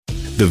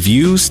The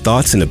views,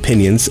 thoughts, and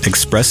opinions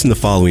expressed in the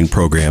following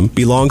program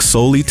belong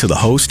solely to the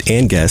host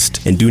and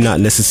guest and do not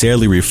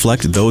necessarily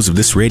reflect those of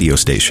this radio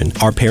station,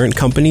 our parent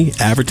company,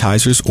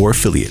 advertisers, or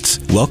affiliates.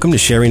 Welcome to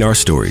Sharing Our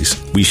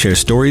Stories. We share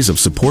stories of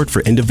support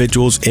for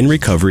individuals in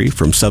recovery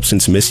from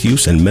substance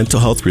misuse and mental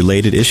health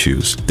related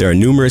issues. There are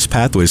numerous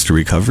pathways to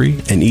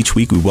recovery, and each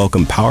week we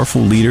welcome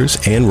powerful leaders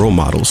and role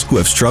models who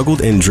have struggled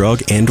in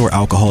drug and or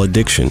alcohol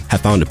addiction, have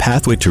found a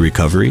pathway to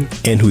recovery,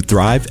 and who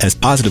thrive as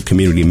positive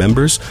community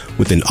members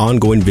with an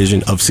ongoing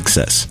vision of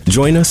success.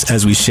 Join us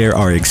as we share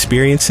our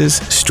experiences,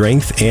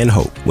 strength, and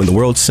hope. When the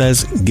world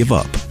says, give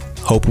up,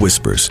 hope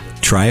whispers,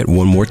 try it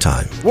one more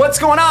time. What's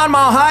going on,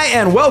 Mile High?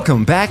 And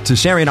welcome back to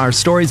Sharing Our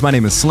Stories. My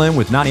name is Slim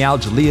with Nani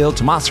Al-Jalil,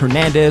 Tomas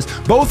Hernandez,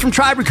 both from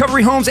Tribe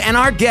Recovery Homes, and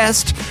our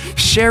guest,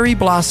 Sheri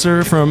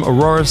Blosser from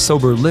Aurora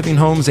Sober Living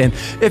Homes. And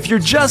if you're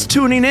just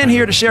tuning in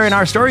here to Sharing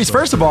Our Stories,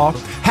 first of all,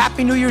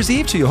 Happy New Year's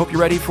Eve to you. Hope you're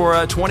ready for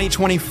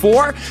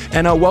 2024.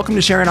 And welcome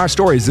to Sharing Our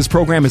Stories. This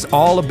program is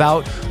all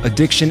about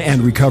addiction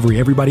and recovery.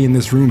 Everybody in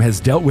this room has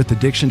dealt with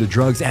addiction to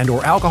drugs and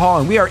or alcohol,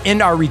 and we are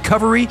in our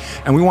recovery,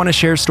 and we want to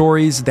share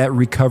stories that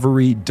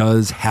recovery does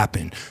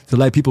happen. To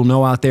let people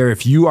know out there,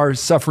 if you are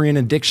suffering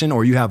addiction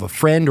or you have a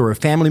friend or a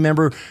family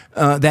member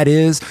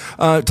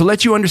to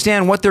let you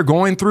understand what they're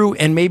going through,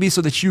 and maybe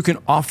so that you can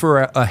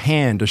offer a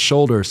hand, a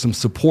shoulder, some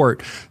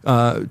support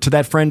to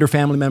that friend or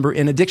family member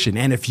in addiction.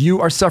 And if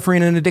you are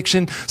suffering an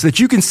addiction, so that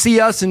you can see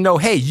us and know,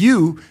 hey,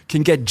 you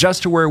can get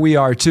just to where we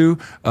are too.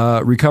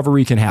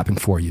 Recovery can happen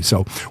for you.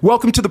 So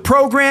welcome to the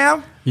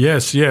program.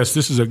 Yes.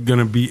 This is going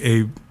to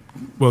be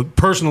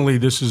personally,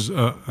 this is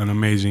an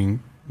amazing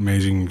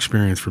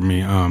experience for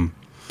me.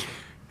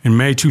 In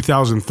May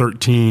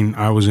 2013,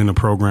 I was in a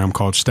program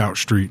called Stout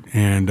Street,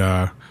 and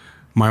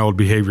my old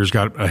behaviors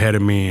got ahead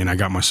of me, and I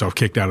got myself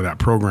kicked out of that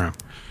program.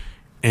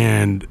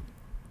 And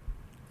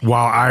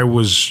while I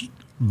was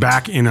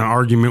back in an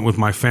argument with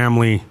my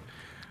family,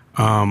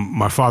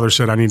 my father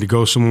said, I need to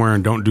go somewhere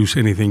and don't do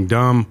anything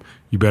dumb.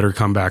 You better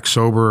come back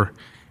sober.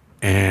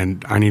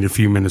 And I need a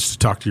few minutes to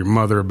talk to your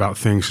mother about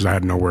things because I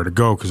had nowhere to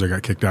go because I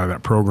got kicked out of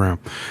that program.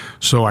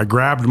 So I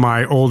grabbed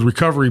my old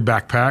recovery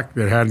backpack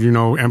that had,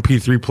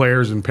 MP3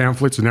 players and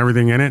pamphlets and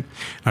everything in it.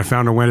 I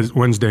found a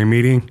Wednesday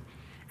meeting,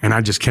 and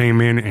I just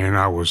came in, and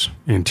I was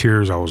in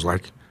tears. I was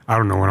like, I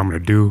don't know what I'm going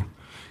to do.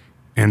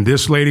 And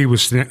this lady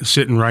was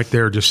sitting right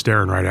there just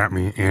staring right at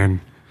me,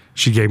 and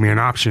she gave me an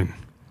option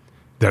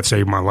that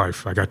saved my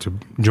life. I got to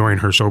join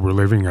her sober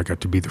living. I got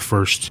to be the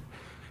first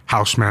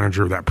house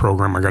manager of that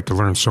program. I got to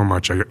learn so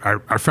much.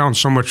 I found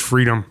so much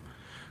freedom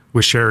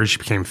with Sheri. She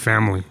became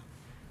family.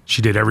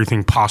 She did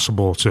everything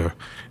possible to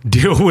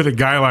deal with a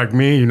guy like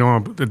me.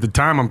 At the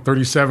time, I'm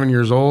 37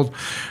 years old.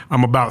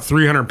 I'm about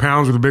 300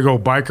 pounds with a big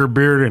old biker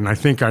beard, and I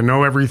think I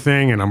know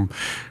everything, and I'm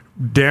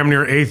damn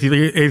near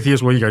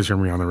atheist. Well, you guys hear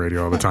me on the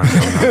radio all the time.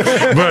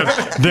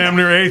 But damn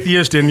near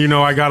atheist, and,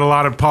 I got a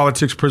lot of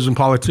prison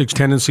politics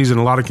tendencies and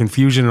a lot of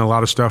confusion and a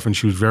lot of stuff, and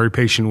she was very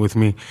patient with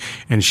me,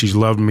 and she's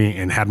loved me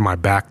and had my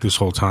back this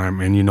whole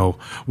time. And,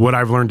 what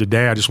I've learned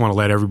today, I just want to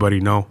let everybody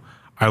know,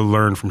 I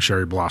learned from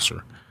Sheri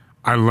Blosser.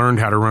 I learned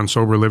how to run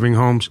sober living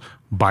homes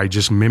by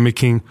just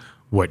mimicking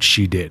what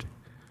she did.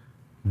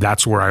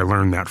 That's where I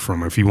learned that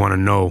from. If you want to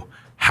know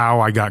how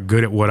I got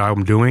good at what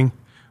I'm doing,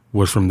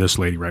 was from this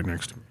lady right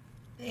next to me.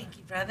 Thank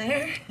you,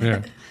 brother.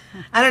 Yeah.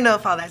 I don't know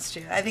if all that's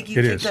true. I think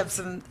you picked up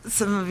some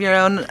of your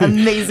own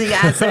amazing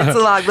assets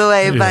along the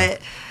way. Yeah.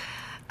 But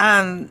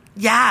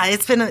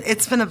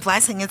it's been a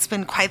blessing. It's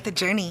been quite the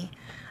journey.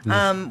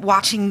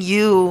 Watching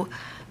you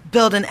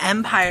build an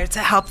empire to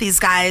help these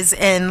guys,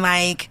 and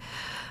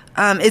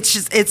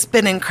it's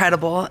been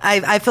incredible.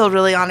 I feel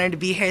really honored to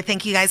be here.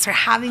 Thank you guys for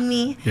having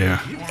me.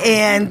 Yeah.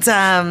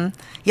 And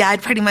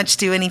I'd pretty much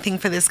do anything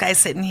for this guy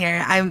sitting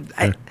here.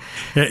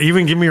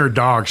 Even give me her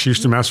dog. She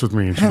used to mess with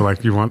me, and she'd be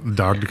like, "You want the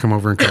dog to come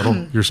over and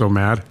cuddle? You're so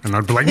mad." And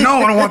I'd be like, "No,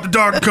 I don't want the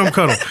dog to come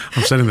cuddle."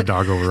 I'm sending the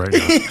dog over right now.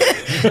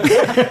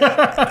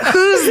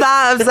 Who's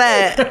not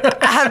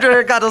upset after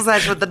a cuddle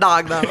session with the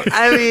dog, though?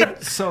 I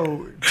mean,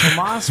 so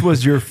Tomas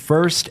was your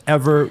first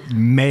ever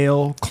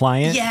male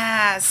client?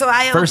 Yeah. So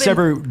first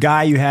ever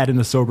guy you had in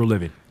the sober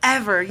living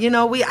ever.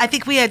 I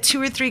think we had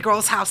 2 or 3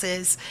 girls'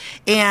 houses,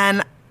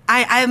 and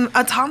I'm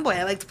a tomboy.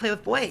 I like to play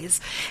with boys.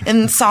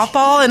 And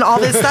softball and all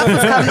this stuff was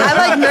coming. I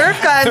like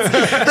Nerf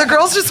guns. The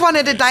girls just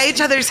wanted to dye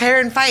each other's hair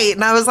and fight.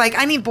 And I was like,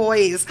 I need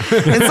boys.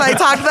 And so I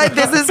talked my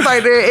business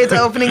partner into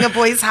opening a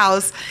boys'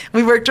 house.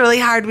 We worked really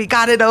hard. We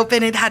got it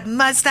open. It had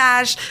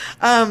mustache,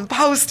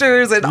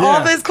 posters, and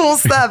all this cool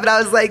stuff. And I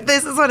was like,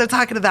 this is what I'm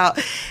talking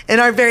about. And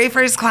our very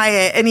first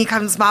client, and he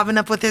comes mobbing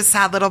up with his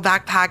sad little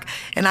backpack.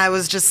 And I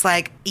was just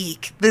like,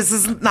 eek. This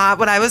is not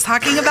what I was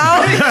talking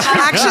about,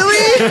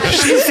 actually.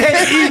 She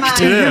said eek.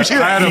 Yeah,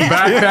 I had a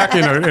backpack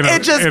in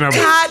a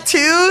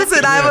tattoos,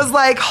 and I was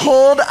like,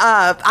 hold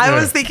up. I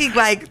was thinking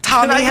like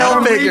Tommy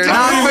Hilfiger,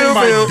 not Boo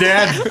My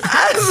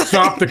dad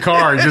stopped the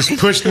car. He just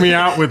pushed me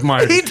out with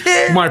my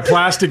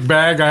plastic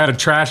bag. I had a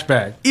trash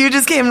bag. You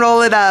just came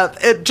rolling up.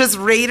 It just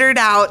raided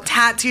out,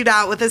 tattooed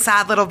out with a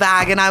sad little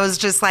bag, and I was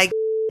just like,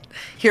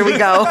 here we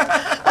go.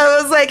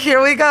 I was like,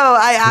 here we go.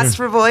 I asked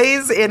for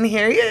boys, and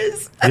here he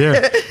is.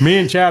 Yeah. Me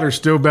and Chad are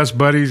still best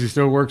buddies. He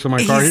still works on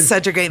my car. He's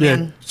such a great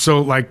man.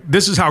 So, like,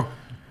 this is how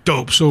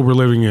dope sober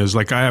living is.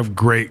 Like, I have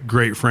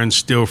great friends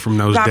still from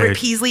those days. Robert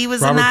Peasley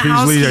was in that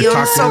house. He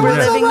owns sober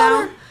living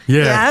now.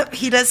 Yeah. Yep,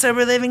 he does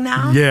sober living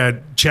now. Yeah,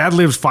 Chad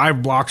lives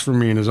 5 blocks from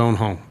me in his own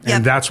home.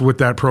 And that's what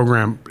that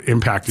program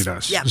impacted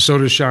us. Yep. So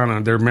does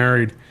Shauna. They're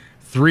married.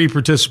 3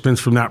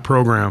 participants from that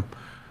program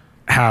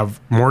have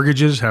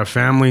mortgages, have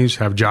families,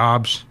 have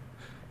jobs,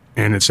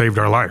 and it saved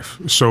our life.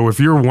 So if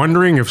you're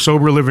wondering if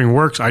sober living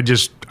works, I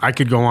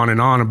could go on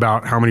and on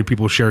about how many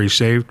people Sheri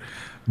saved.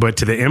 But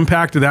to the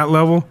impact of that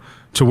level,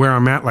 to where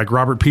I'm at, like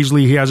Robert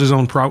Peasley, he has his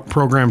own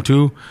program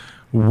too.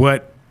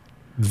 What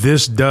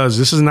this does,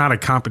 this is not a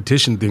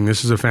competition thing.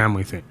 This is a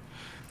family thing.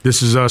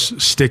 This is us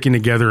sticking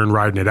together and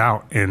riding it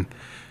out. And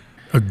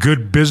a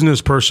good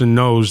business person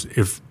knows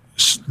if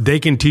they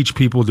can teach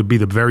people to be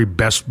the very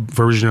best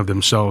version of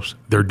themselves,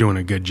 they're doing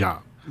a good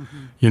job. Mm-hmm.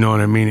 You know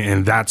what I mean?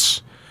 And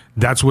that's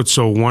what's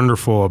so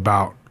wonderful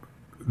about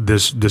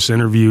this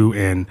interview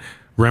and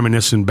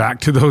reminiscing back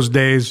to those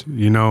days.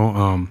 You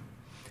know,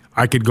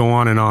 I could go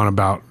on and on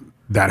about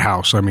that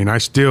house. I mean, I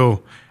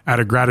still, out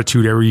of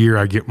gratitude, every year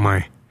I get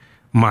my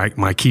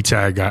key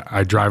tag,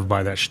 I drive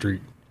by that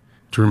street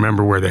to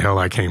remember where the hell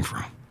I came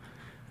from.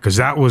 Because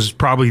that was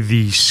probably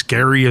the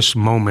scariest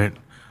moment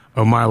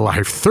of my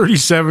life.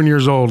 37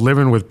 years old,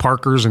 living with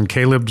Parkers and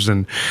Caleb's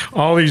and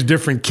all these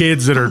different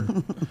kids that are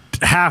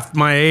half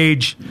my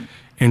age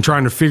and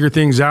trying to figure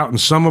things out.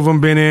 And some of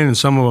them been in and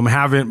some of them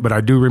haven't. But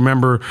I do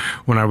remember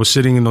when I was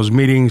sitting in those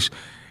meetings,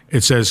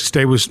 it says,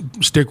 stick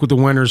with the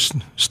winners,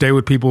 stay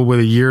with people with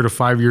 1 year to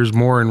 5 years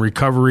more in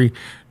recovery.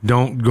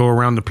 Don't go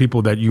around the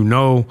people that you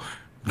know.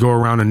 Go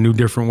around a new,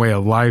 different way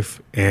of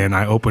life. And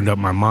I opened up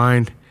my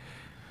mind,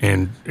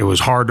 and it was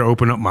hard to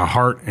open up my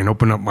heart and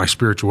open up my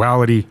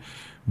spirituality,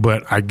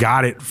 but I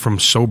got it from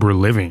sober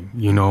living.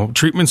 You know,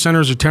 treatment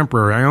centers are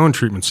temporary. I own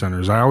treatment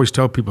centers. I always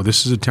tell people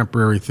this is a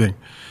temporary thing.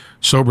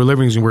 Sober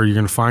living is where you're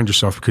going to find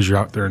yourself because you're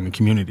out there in the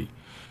community.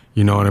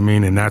 You know what I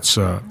mean? And that's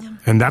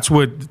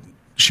what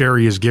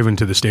Sheri has given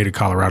to the state of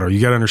Colorado. You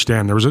got to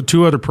understand, there was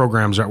 2 other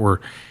programs that were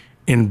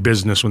in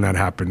business when that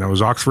happened. That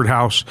was Oxford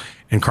House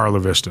and Carla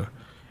Vista.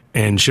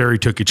 And Sheri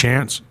took a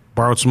chance,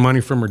 borrowed some money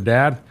from her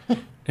dad,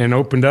 and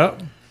opened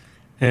up.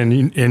 And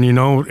you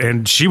know,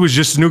 and she was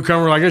just a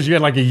newcomer. I guess you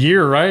had like a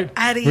year, right?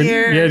 I had a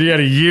year. Yeah, you had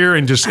a year,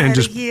 and just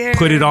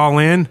put it all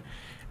in,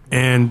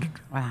 and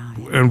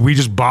and we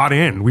just bought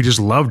in. We just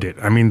loved it.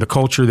 I mean, the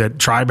culture that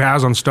Tribe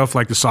has on stuff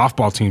like the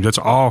softball teams, that's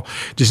all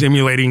just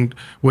emulating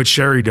what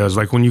Sheri does.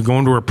 Like when you go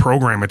into her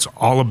program, it's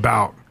all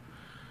about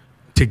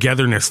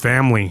togetherness,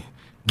 family.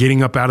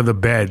 Getting up out of the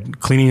bed,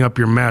 cleaning up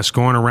your mess,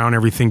 going around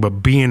everything,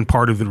 but being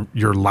part of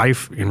your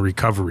life in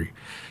recovery.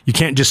 You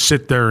can't just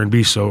sit there and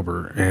be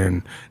sober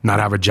and not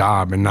have a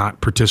job and not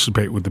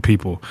participate with the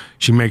people.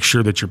 She makes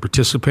sure that you're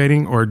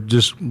participating, or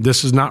just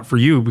this is not for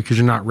you because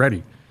you're not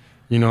ready.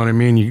 You know what I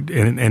mean?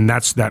 And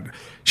that's that.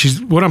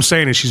 What I'm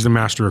saying is she's the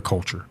master of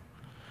culture.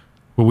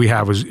 What we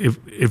have is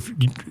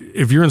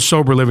if you're in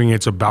sober living,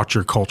 it's about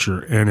your culture.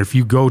 And if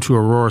you go to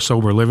Aurora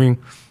Sober Living,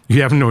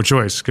 you have no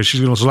choice because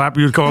she's going to slap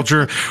you with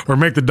culture or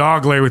make the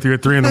dog lay with you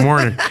at 3 a.m.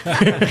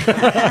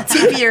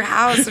 TV your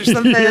house or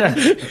something. Yeah,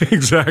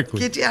 exactly.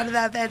 Get you out of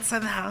that bed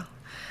somehow.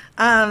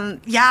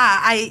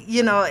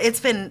 It's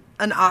been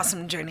an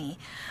awesome journey.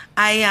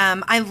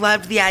 I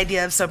loved the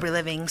idea of sober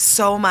living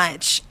so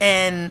much.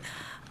 And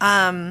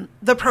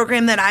the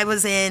program that I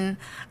was in,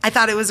 I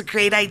thought it was a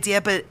great idea,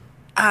 but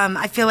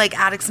I feel like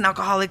addicts and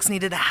alcoholics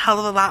needed a hell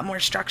of a lot more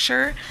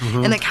structure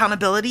and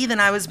accountability than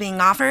I was being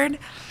offered.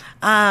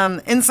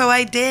 And so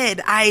I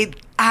did. I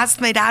asked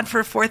my dad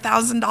for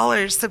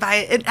 $4,000 to buy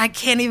it. I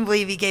can't even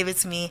believe he gave it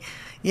to me.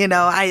 You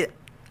know, I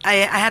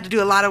had to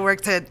do a lot of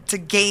work to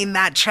gain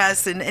that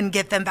trust and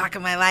get them back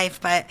in my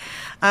life. But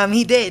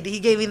he did.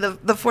 He gave me the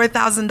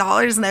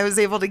 $4,000, and I was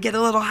able to get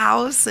a little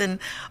house and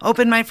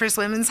open my first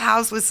women's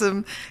house with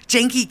some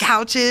janky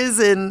couches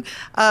and,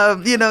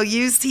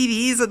 used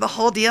TVs and the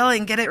whole deal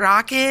and get it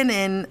rocking.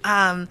 And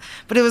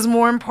but it was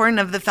more important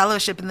of the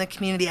fellowship and the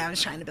community I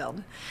was trying to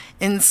build.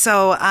 And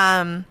so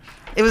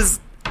it was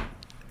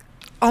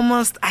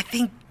almost, I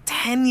think,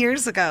 10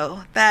 years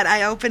ago that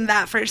I opened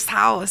that first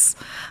house.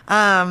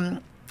 And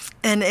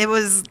it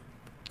was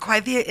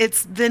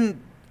it's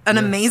been an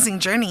amazing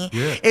journey.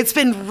 Yeah. It's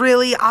been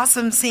really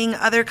awesome seeing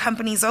other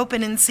companies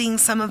open and seeing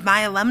some of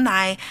my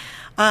alumni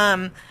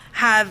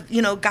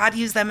have, God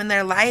use them in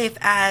their life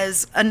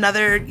as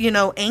another,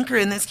 anchor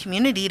in this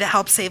community to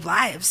help save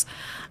lives.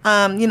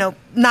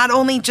 Not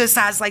only just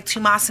as like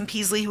Tomas and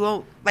Peasley who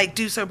will like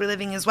do sober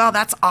living as well.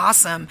 That's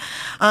awesome.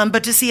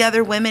 But to see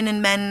other women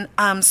and men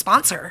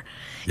sponsor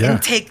and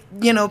take,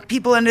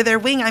 people under their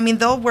wing. I mean,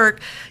 they'll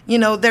work,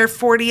 their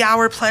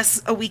 40-hour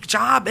plus a week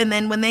job. And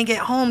then when they get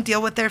home,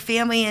 deal with their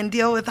family and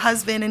deal with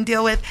husband and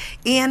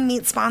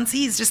meet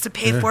sponsees just to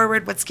pay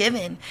forward what's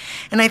given.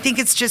 And I think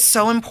it's just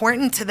so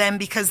important to them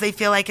because they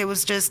feel like it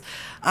was just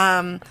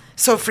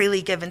so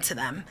freely given to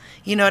them.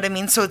 You know what I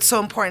mean? So it's so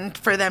important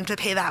for them to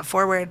pay that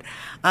forward.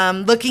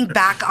 Looking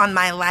back on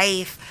my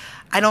life,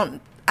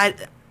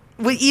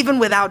 even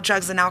without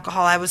drugs and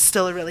alcohol, I was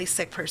still a really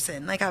sick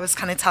person. Like I was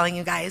kind of telling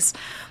you guys.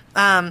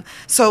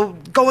 So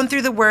going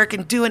through the work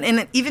and doing,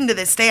 and even to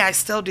this day, I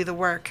still do the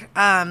work.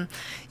 I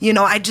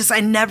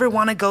never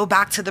want to go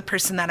back to the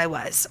person that I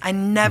was. I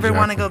never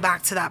want to go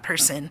back to that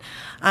person.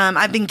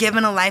 I've been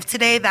given a life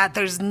today that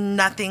there's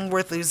nothing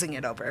worth losing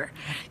it over.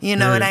 You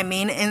know what I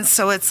mean? And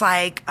so it's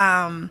like,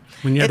 when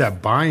you have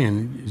that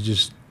buy-in,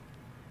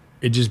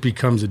 it just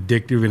becomes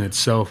addictive in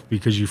itself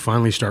because you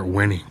finally start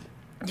winning.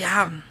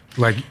 Yeah.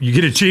 Like you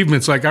get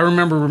achievements. Like I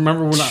remember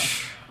when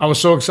I was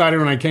so excited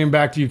when I came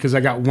back to you because I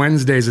got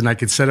Wednesdays and I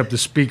could set up the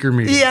speaker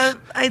meetings. Yeah,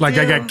 I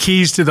got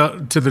keys to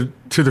the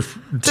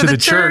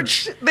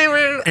church. They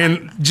were,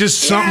 and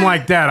just something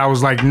like that. I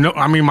was like, no.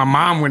 I mean, my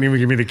mom wouldn't even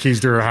give me the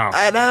keys to her house.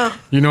 I know.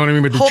 You know what I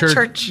mean? But the whole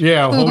church.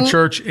 Yeah, whole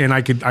church, and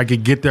I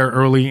could get there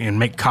early and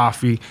make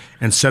coffee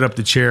and set up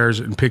the chairs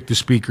and pick the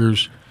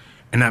speakers,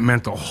 and that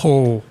meant the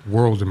whole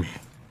world to me.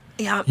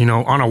 Yeah. You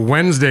know, on a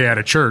Wednesday at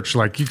a church,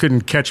 like you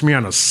couldn't catch me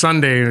on a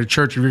Sunday at a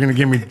church if you're going to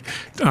give me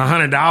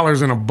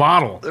 $100 in a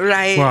bottle.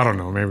 Right. Well, I don't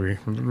know, maybe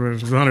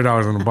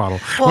 $100 in a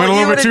bottle. Well, went a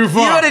little bit too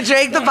far. You would have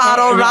drank the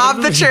bottle,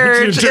 robbed the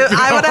church.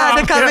 I would have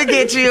had to come and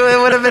get you. It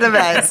would have been a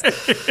mess.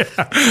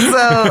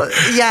 So,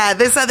 yeah,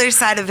 this other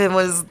side of him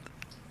was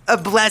a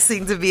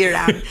blessing to be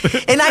around.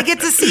 And I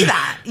get to see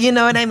that. You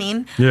know what I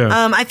mean?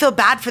 Yeah. I feel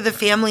bad for the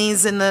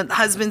families and the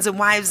husbands and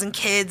wives and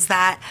kids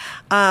that,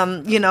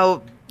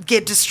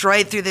 get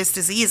destroyed through this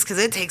disease because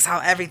it takes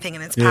out everything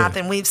in its path,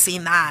 and we've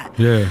seen that.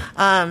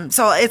 Yeah.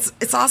 So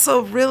it's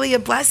also really a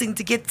blessing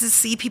to get to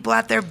see people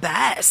at their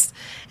best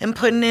and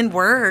putting in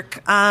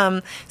work.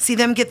 See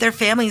them get their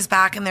families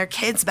back and their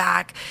kids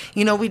back.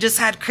 You know, we just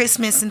had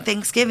Christmas and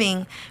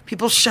Thanksgiving.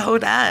 People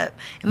showed up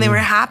and they were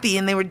happy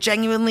and they were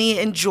genuinely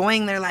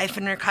enjoying their life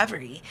in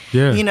recovery.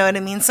 Yeah. You know what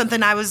I mean?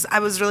 Something I was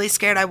really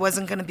scared I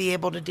wasn't going to be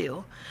able to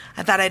do.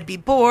 I thought I'd be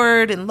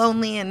bored and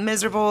lonely and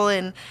miserable,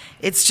 and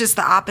it's just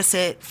the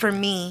opposite for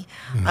me.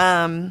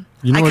 I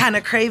kind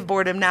of crave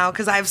boredom now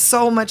because I have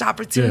so much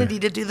opportunity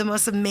to do the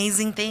most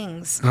amazing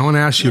things. And I want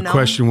to ask you a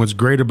question. What's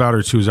great about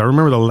her, too, is I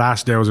remember the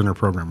last day I was in her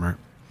program, right?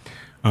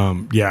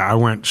 I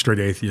went straight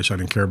atheist. I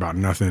didn't care about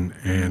nothing,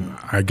 and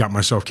I got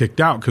myself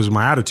kicked out because of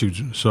my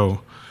attitudes.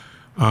 So,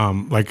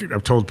 like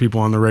I've told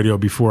people on the radio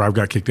before, I've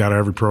got kicked out of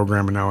every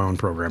program, and now I own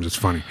programs. It's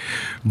funny.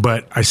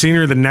 But I seen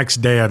her the next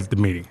day at the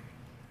meeting.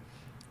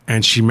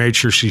 And she made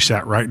sure she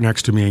sat right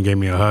next to me and gave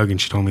me a hug, and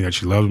she told me that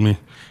she loved me.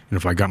 And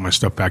if I got my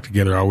stuff back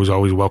together, I was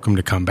always welcome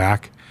to come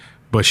back.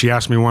 But she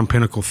asked me one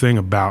pinnacle thing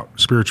about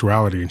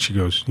spirituality, and she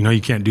goes,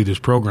 you can't do this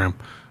program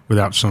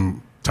without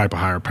some type of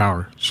higher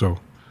power. So,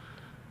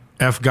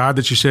 F God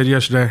that you said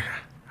yesterday,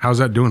 how's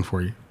that doing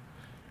for you?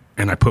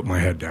 And I put my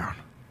head down,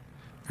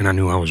 and I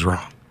knew I was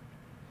wrong.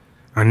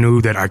 I knew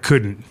that I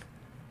couldn't,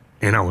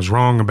 and I was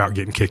wrong about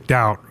getting kicked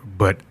out.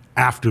 But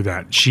after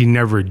that, she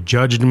never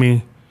judged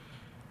me.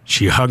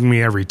 She hugged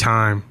me every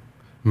time,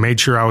 made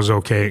sure I was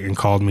okay, and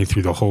called me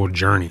through the whole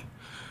journey.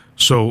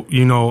 So,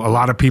 a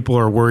lot of people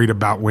are worried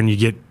about when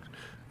you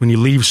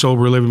leave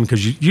sober living,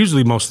 because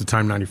usually most of the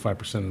time,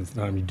 95% of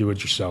the time, you do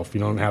it yourself.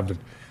 You don't have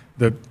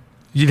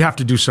you'd have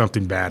to do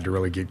something bad to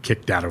really get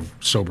kicked out of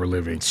sober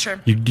living. Sure.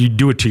 You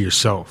do it to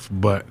yourself.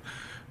 But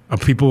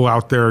people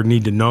out there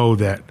need to know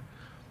that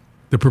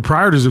the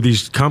proprietors of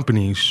these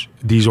companies,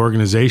 these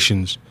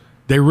organizations,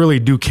 they really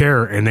do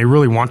care, and they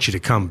really want you to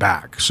come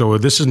back. So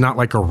this is not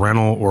like a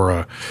rental or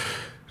a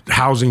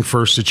housing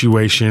first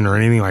situation or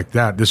anything like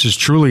that. This is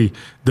truly,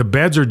 the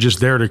beds are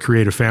just there to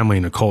create a family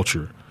and a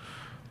culture.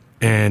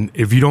 And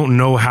if you don't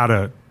know how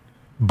to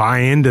buy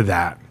into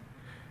that,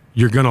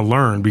 you're going to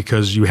learn,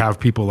 because you have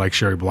people like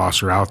Sheri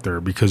Blosser out there,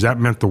 because that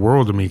meant the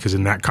world to me. Because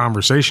in that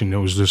conversation, it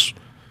was this,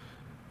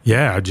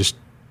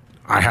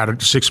 I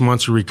had 6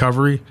 months of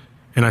recovery,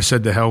 and I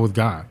said, to hell with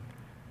God.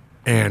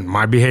 And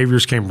my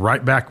behaviors came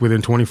right back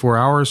within 24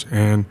 hours,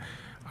 and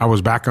I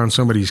was back on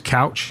somebody's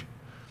couch,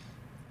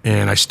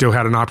 and I still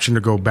had an option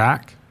to go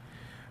back.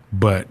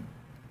 But,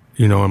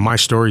 and my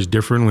story is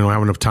different. We don't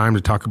have enough time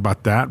to talk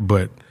about that.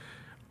 But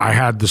I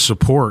had the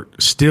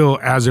support still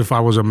as if I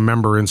was a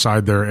member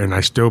inside there, and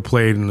I still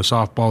played in the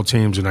softball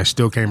teams, and I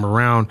still came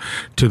around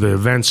to the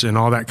events and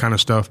all that kind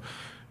of stuff,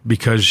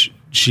 because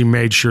she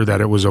made sure that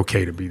it was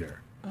okay to be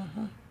there.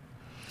 Mm-hmm.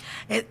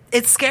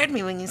 It scared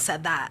me when you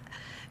said that.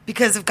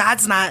 Because if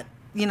God's not,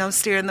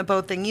 steering the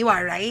boat, then you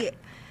are, right?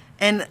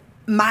 And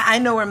I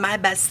know where my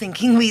best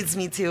thinking leads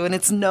me to, and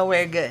it's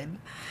nowhere good.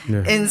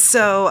 Yeah. And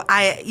so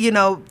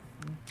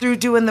through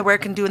doing the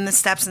work and doing the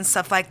steps and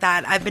stuff like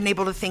that, I've been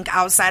able to think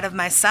outside of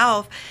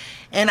myself.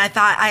 And I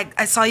thought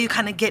I saw you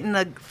kind of getting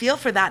a feel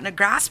for that and a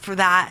grasp for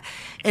that.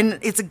 And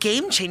it's a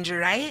game changer,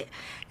 right?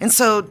 And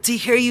so to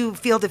hear you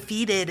feel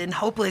defeated and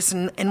hopeless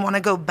and want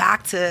to go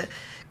back to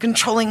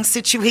controlling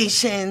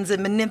situations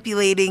and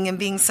manipulating and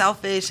being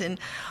selfish and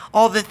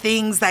all the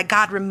things that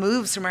God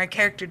removes from our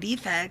character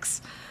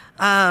defects,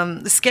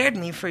 scared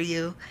me for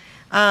you.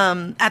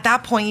 At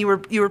that point, you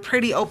were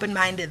pretty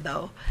open-minded,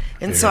 though.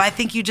 And so I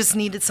think you just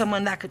needed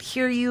someone that could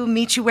hear you,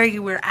 meet you where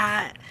you were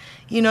at.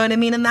 You know what I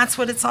mean? And that's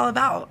what it's all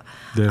about.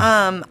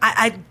 Yeah.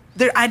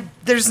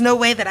 There's no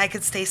way that I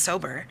could stay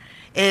sober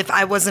if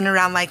I wasn't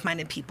around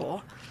like-minded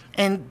people.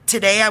 And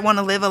today I want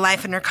to live a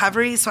life in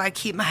recovery, so I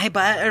keep my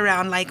butt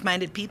around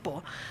like-minded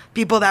people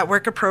that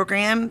work a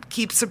program,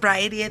 keep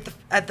sobriety at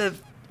the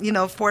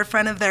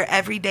forefront of their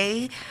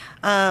everyday,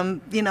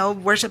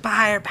 worship a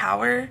higher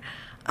power.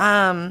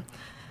 And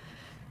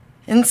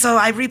so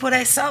I reap what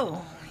I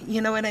sow,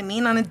 you know what I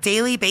mean, on a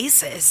daily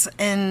basis.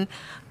 And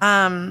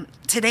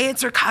today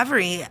it's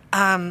recovery.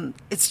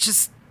 It's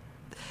just,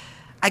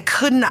 I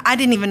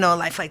didn't even know a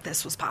life like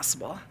this was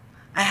possible.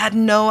 I had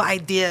no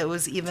idea it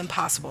was even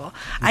possible.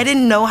 I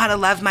didn't know how to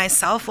love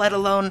myself, let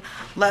alone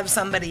love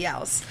somebody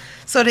else.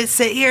 So to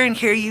sit here and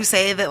hear you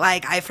say that,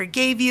 like, I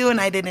forgave you and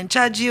I didn't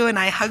judge you and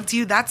I hugged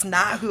you, that's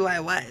not who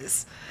I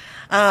was.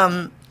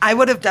 I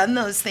would have done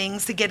those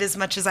things to get as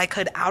much as I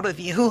could out of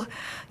you.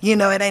 You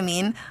know what I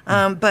mean?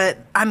 But,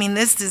 I mean,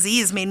 this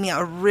disease made me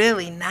a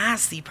really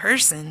nasty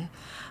person.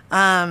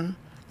 And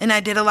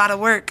I did a lot of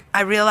work.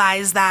 I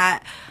realized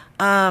that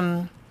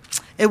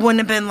it wouldn't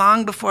have been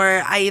long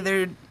before I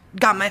either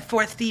got my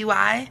 4th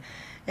DUI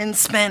and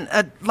spent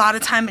a lot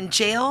of time in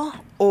jail,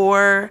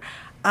 or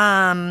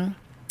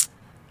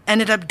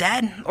ended up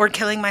dead or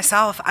killing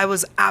myself. I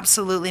was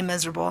absolutely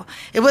miserable.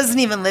 It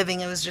wasn't even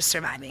living, it was just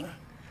surviving.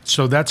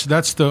 So that's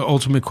the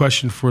ultimate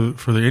question for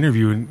the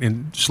interview.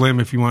 And Slim,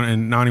 if you want,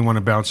 and Nani want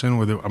to bounce in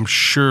with it, I'm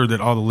sure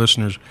that all the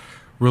listeners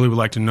really would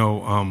like to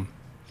know.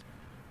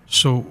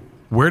 So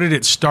where did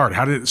it start?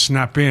 How did it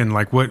snap in?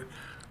 Like what?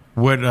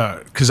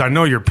 Because I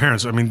know your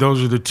parents. I mean,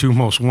 those are the two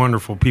most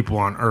wonderful people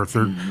on earth.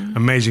 They're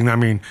amazing. I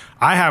mean,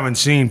 I haven't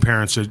seen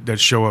parents that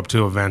show up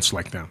to events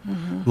like them.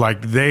 Mm-hmm.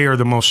 Like, they are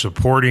the most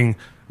supporting,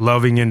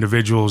 loving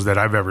individuals that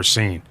I've ever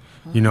seen.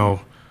 Mm-hmm. You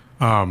know,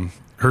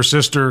 her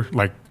sister,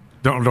 like,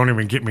 don't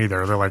even get me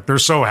there. They're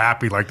so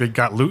happy. Like, they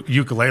got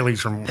ukuleles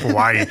from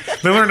Hawaii.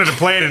 They learned how to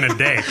play it in a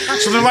day.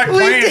 So they're like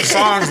playing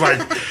songs,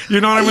 like,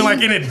 you know what I mean?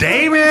 Like, in a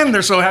day, man.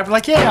 They're so happy.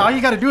 Like, yeah, all you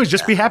got to do is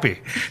just be happy.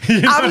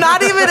 You know? I'm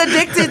not even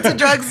addicted to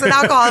drugs and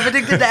alcohol. I'm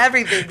addicted to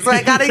everything. So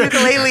I got a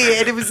ukulele,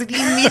 and it was an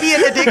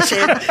immediate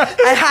addiction.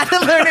 I had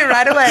to learn it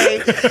right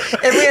away.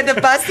 And we had to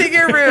bust in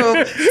your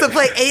room to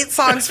play 8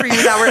 songs for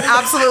you that were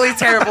absolutely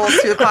terrible at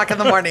 2 o'clock in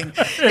the morning.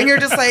 And you're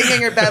just laying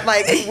in your bed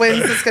like,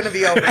 when's this going to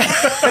be over?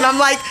 And I'm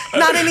like,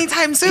 not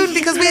anytime soon,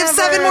 because we have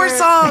 7 more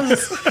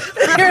songs.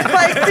 You're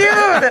like,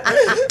 dude.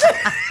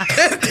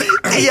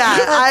 Yeah,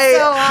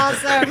 so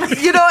awesome.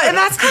 You know, and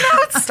that's kind of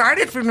how it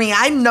started for me.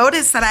 I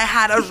noticed that I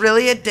had a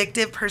really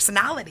addictive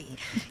personality.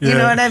 You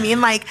know what I mean?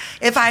 Like,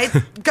 if I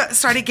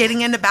started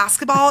getting into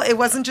basketball, it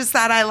wasn't just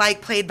that I,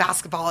 like, played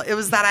basketball. It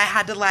was that I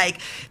had to, like,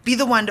 be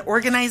the one to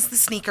organize the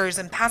sneakers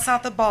and pass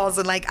out the balls.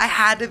 And, like, I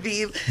had to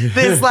be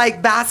this,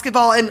 like,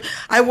 basketball. And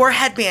I wore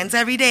headbands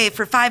every day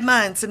for 5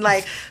 months and,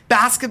 like,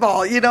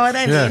 basketball. You know what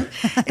I mean?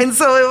 And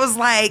so it was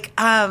like,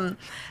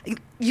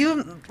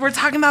 you were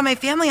talking about my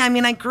family. I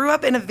mean, I grew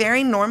up in a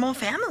very normal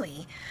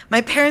family. My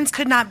parents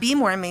could not be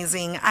more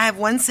amazing. I have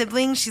one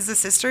sibling. She's a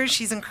sister.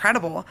 She's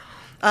incredible.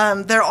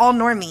 They're all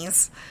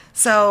normies.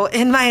 So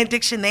in my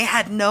addiction, they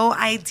had no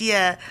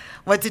idea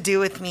what to do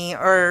with me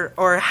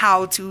or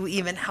how to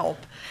even help.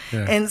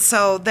 Yeah. And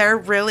so their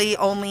really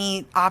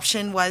only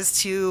option was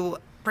to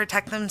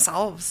protect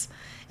themselves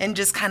and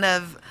just kind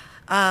of,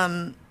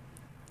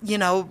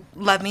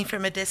 love me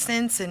from a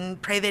distance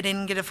and pray they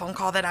didn't get a phone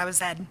call that I was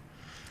dead.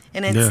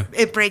 And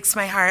it breaks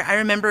my heart. I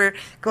remember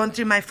going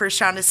through my first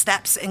round of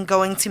steps and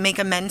going to make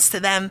amends to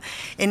them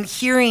and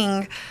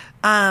hearing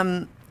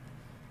from,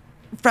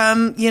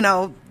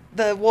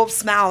 the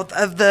wolf's mouth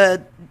of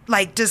the,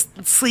 like,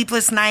 just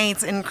sleepless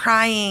nights and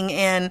crying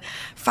and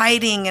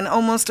fighting and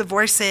almost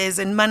divorces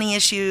and money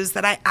issues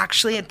that I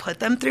actually had put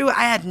them through.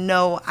 I had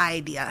no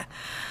idea.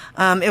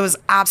 It was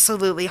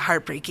absolutely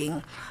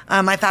heartbreaking.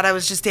 I thought I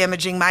was just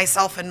damaging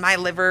myself and my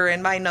liver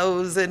and my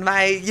nose and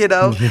my,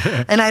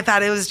 and I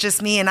thought it was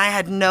just me. And I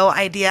had no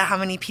idea how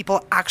many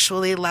people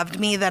actually loved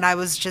me that I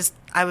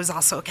was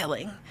also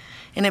killing.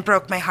 And it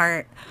broke my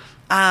heart.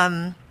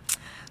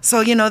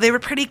 So, they were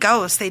pretty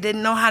ghosts. They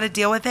didn't know how to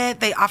deal with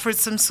it. They offered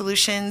some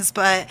solutions,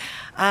 but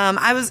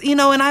I was,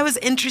 and I was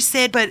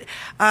interested, but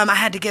I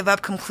had to give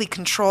up complete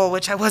control,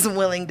 which I wasn't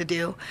willing to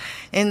do.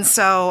 And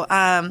so,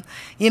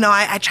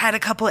 I tried a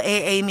couple of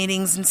AA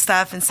meetings and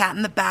stuff and sat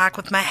in the back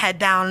with my head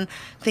down,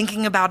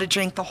 thinking about a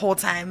drink the whole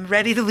time,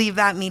 ready to leave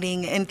that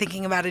meeting and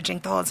thinking about a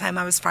drink the whole time.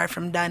 I was far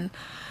from done.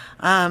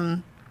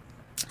 I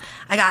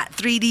got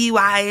 3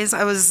 DUIs.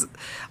 I was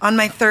on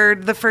my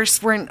 3rd. The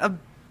first weren't a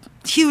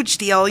huge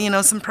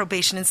deal, some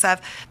probation and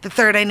stuff. The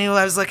 3rd, I knew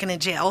I was looking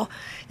at jail.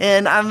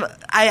 And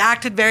I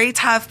acted very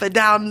tough, but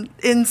down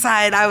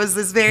inside, I was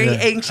this very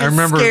anxious,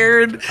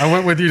 scared I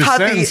went with you to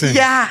puppy. sentencing.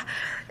 Yeah.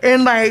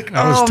 And like,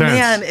 oh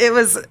man, it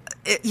was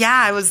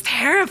it was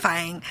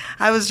terrifying.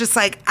 I was just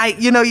like,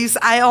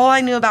 all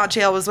I knew about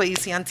jail was what you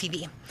see on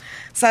TV.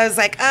 So I was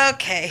like,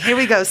 okay, here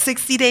we go.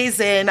 60 days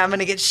in, I'm going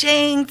to get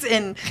shanked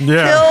and killed.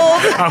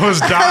 I was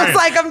dying. I was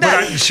like, I'm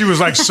done. She was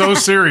like so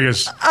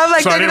serious. I'm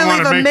like, so I didn't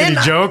want to make any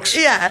jokes.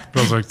 Yeah. But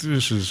I was like,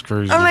 this is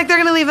crazy. I'm like, they're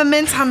going to leave a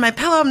mint on my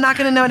pillow. I'm not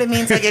going to know what it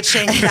means. I get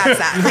shanked. That's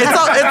that.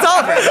 It's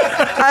over.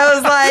 I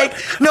was like,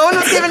 no one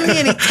was giving me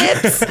any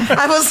tips.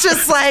 I was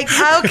just like,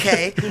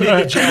 okay.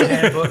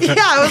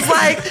 Yeah, I was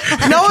like,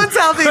 no one's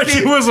helping me.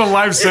 It was a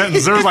life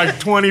sentence. There was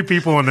like 20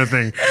 people in the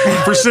thing.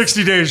 For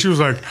 60 days, she was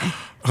like,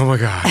 oh my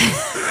God.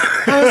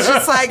 I was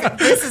just like,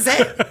 this is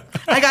it.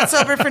 I got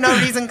sober for no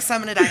reason because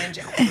I'm going to die in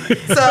jail.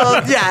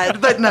 So, yeah,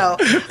 but no.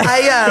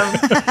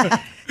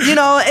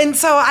 And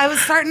so I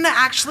was starting to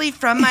actually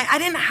I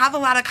didn't have a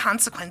lot of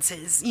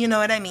consequences. You know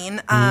what I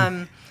mean?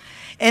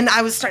 And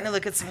I was starting to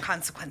look at some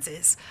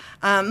consequences.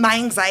 My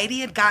anxiety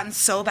had gotten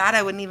so bad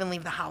I wouldn't even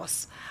leave the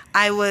house.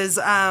 I was,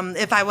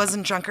 if I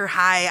wasn't drunk or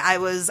high, I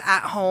was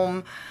at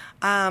home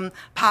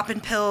popping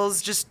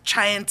pills, just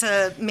trying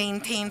to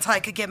maintain till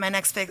I could get my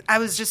next fix. I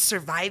was just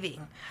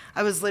surviving.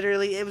 I was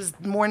literally, it was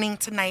morning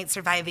to night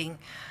surviving.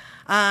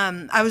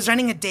 I was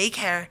running a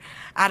daycare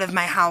out of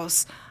my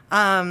house.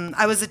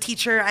 I was a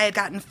teacher. I had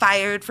gotten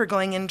fired for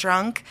going in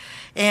drunk.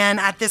 And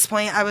at this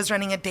point, I was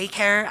running a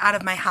daycare out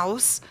of my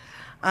house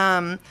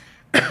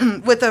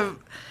with a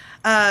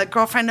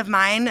girlfriend of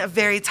mine, a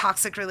very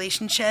toxic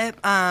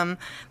relationship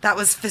that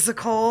was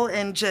physical,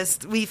 and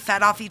just we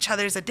fed off each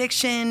other's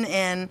addiction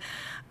and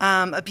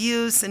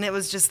abuse, and it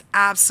was just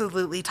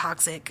absolutely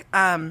toxic.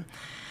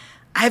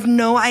 I have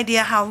no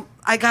idea how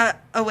I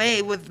got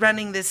away with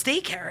running this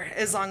daycare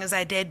as long as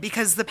I did,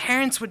 because the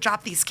parents would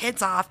drop these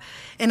kids off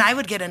and I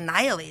would get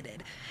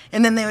annihilated.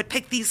 And then they would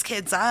pick these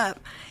kids up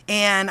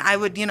and I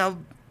would,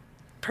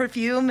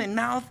 perfume and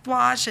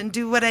mouthwash and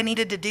do what I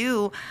needed to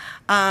do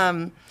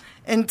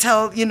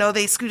until,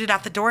 they scooted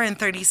out the door in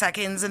 30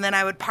 seconds. And then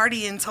I would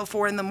party until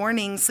 4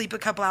 a.m, sleep a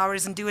couple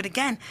hours and do it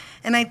again.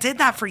 And I did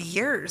that for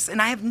years.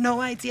 And I have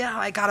no idea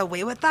how I got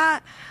away with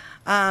that.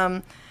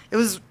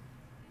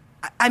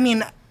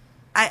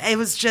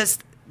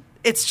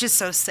 It's just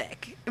so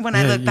sick when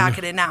I look back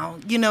at it now.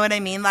 You know what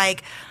I mean?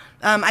 Like,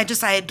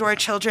 I adore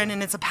children,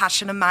 and it's a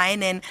passion of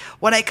mine. And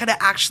what I could have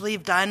actually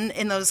done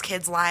in those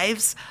kids'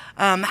 lives,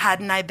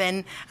 hadn't I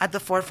been at the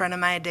forefront of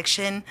my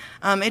addiction,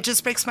 it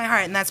just breaks my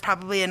heart. And that's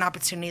probably an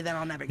opportunity that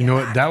I'll never get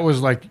back. That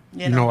was like,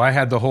 I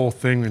had the whole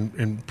thing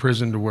in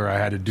prison to where I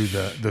had to do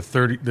the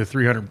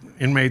 300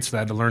 inmates that I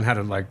had to learn how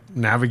to like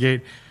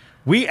navigate.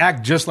 We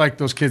act just like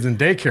those kids in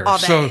daycare. All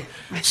day.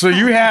 So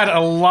you had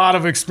a lot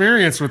of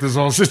experience with this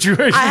whole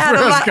situation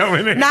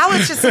coming in. Now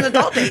it's just an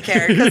adult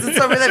daycare because it's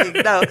sober living.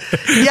 No.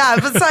 Yeah,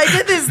 but so I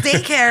did this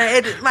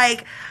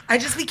daycare. I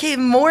just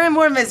became more and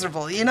more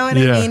miserable. You know what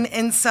I mean?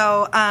 And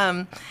so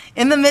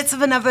in the midst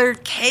of another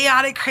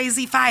chaotic,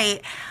 crazy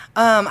fight,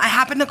 I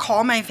happened to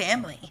call my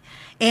family.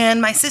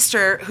 And my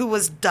sister, who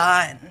was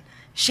done,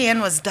 Shan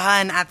was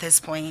done at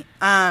this point,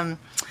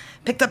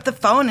 picked up the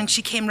phone and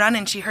she came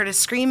running. She heard us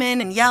screaming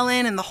and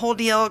yelling and the whole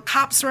deal.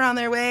 Cops were on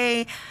their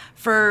way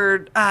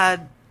for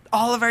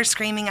all of our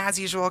screaming as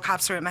usual.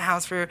 Cops were at my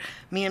house for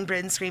me and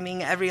Bryn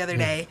screaming every other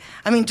day.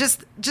 I mean,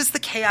 just the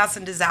chaos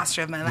and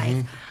disaster of my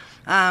life.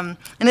 And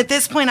at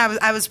this point,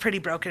 I was pretty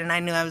broken, and I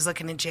knew I was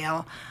looking at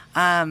jail.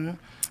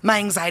 My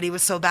anxiety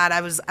was so bad.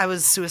 I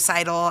was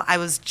suicidal. I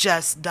was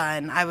just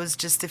done. I was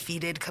just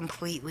defeated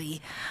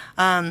completely.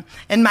 And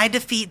my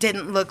defeat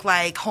didn't look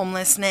like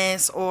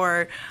homelessness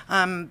or,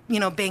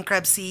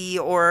 bankruptcy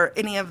or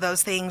any of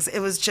those things. It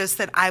was just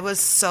that I was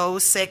so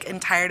sick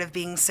and tired of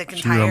being sick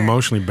and tired. You were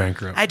emotionally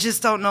bankrupt. I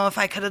just don't know if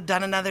I could have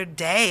done another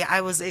day. I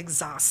was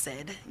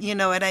exhausted. You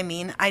know what I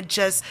mean? I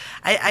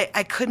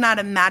could not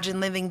imagine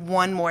living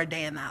one more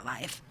day in that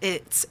life.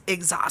 It's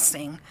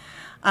exhausting.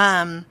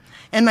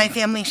 And my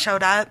family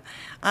showed up.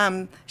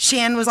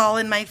 Shan was all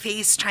in my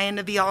face trying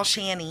to be all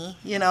Shani,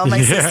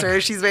 my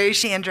sister. She's very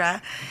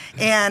Chandra.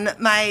 And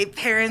my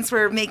parents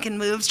were making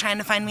moves trying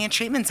to find me a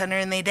treatment center,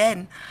 and they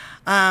did.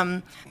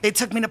 They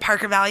took me to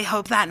Parker Valley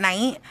Hope that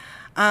night.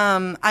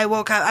 I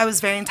woke up, I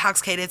was very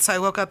intoxicated, so I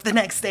woke up the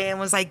next day and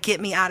was like, get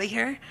me out of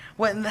here.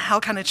 What in the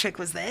hell kind of trick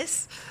was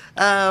this?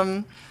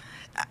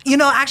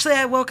 Actually,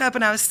 I woke up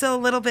and I was still a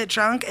little bit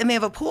drunk, and they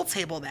have a pool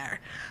table there.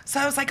 So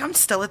I was like, I'm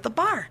still at the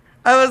bar.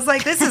 I was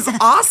like, this is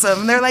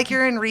awesome. And they're like,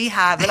 you're in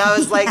rehab. And I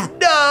was like,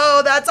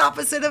 no, that's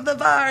opposite of the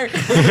bar.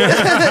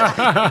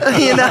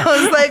 I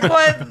was like,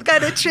 what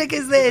kind of trick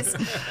is this?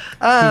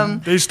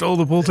 They stole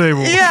the pool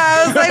table. Yeah,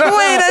 I was like,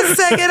 wait a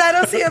second. I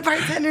don't see a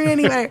bartender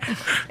anywhere.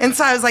 And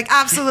so I was like,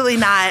 absolutely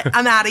not.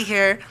 I'm out of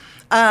here.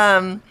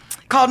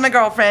 Called my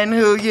girlfriend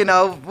who,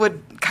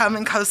 would come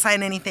and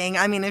co-sign anything.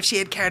 I mean, if she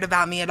had cared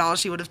about me at all,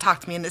 she would have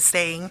talked me into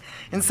staying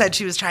and said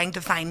she was trying to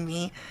find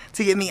me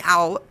to get me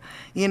out.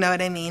 You know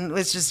what I mean?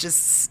 Which is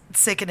just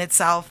sick in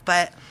itself.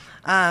 But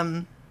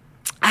I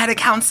had a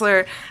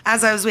counselor,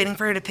 as I was waiting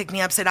for her to pick me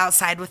up, sit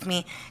outside with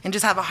me and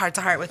just have a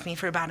heart-to-heart with me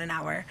for about an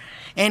hour.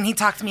 And he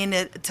talked me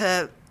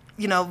into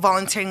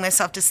volunteering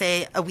myself to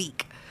stay a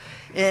week.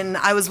 And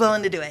I was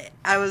willing to do it.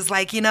 I was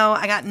like,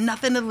 I got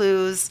nothing to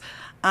lose.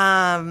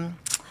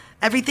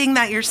 Everything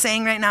that you're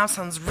saying right now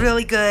sounds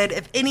really good.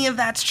 If any of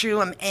that's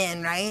true, I'm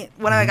in, right?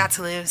 What do I got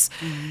to lose?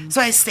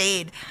 So I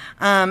stayed.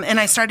 And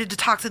I started to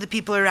talk to the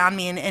people around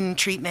me in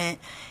treatment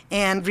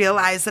and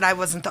realized that I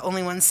wasn't the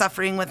only one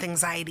suffering with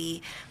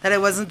anxiety, that I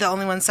wasn't the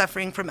only one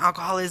suffering from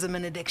alcoholism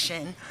and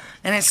addiction.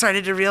 And I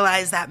started to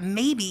realize that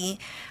maybe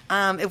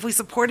if we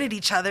supported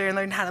each other and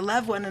learned how to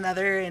love one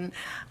another and,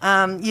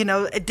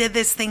 did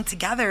this thing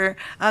together,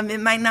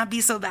 it might not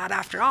be so bad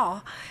after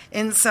all.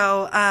 And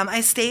so I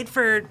stayed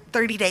for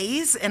 30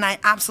 days, and I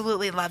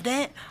absolutely loved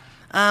it.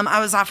 I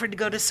was offered to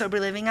go to sober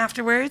living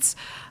afterwards.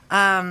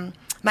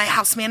 My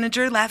house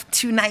manager left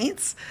 2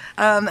 nights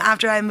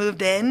after I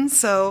moved in.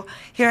 So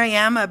here I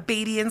am, a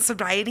baby in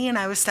sobriety, and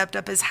I was stepped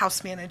up as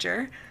house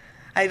manager.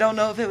 I don't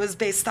know if it was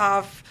based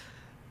off...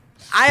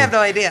 I have no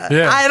idea.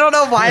 Yeah. I don't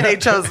know why they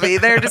chose me.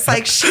 They're just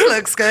like, she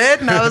looks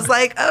good. And I was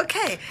like,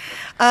 okay.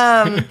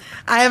 I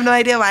have no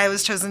idea why I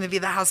was chosen to be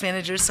the house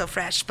manager so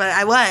fresh, but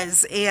I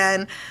was.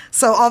 And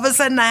so all of a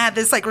sudden I had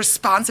this like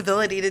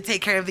responsibility to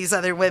take care of these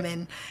other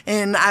women.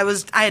 And I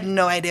had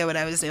no idea what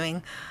I was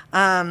doing.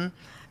 But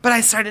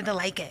I started to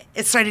like it.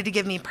 It started to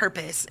give me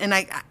purpose. And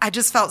I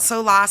just felt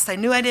so lost. I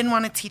knew I didn't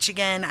want to teach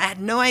again. I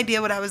had no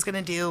idea what I was going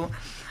to do.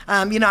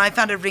 I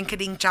found a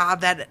rinky-dink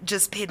job that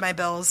just paid my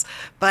bills,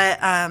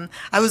 but I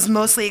was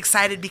mostly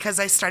excited because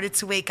I started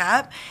to wake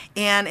up,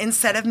 and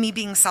instead of me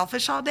being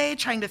selfish all day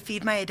trying to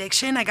feed my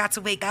addiction, I got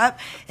to wake up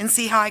and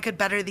see how I could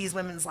better these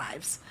women's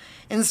lives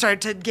and start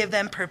to give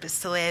them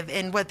purpose to live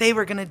and what they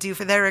were going to do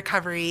for their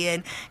recovery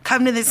and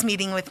come to this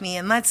meeting with me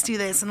and let's do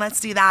this and let's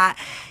do that,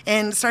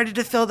 and started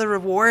to feel the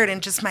reward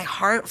and just my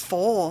heart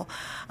full.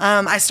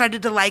 I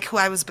started to like who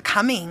I was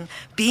becoming,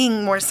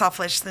 being more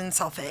selfish than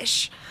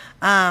selfish.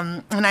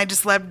 And I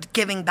just loved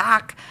giving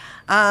back.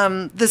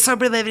 The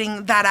sober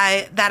living that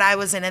I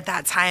was in at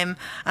that time,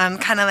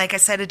 kind of like I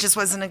said, it just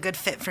wasn't a good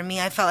fit for me.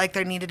 I felt like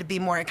there needed to be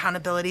more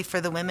accountability for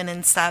the women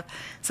and stuff.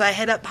 So I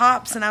hit up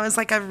Pops and I was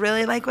like, I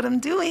really like what I'm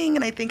doing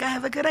and I think I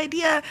have a good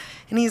idea.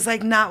 And he's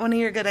like, not one of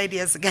your good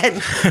ideas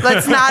again.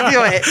 Let's not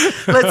do it.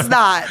 Let's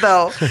not,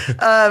 though.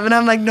 And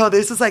I'm like, no,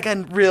 this is like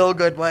a real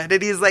good one.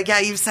 And he's like, yeah,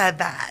 you said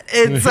that.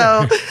 And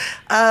so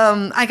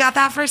I got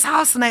that first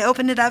house and I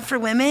opened it up for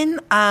women.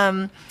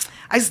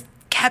 I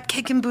kept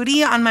kicking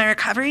booty on my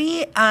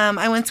recovery.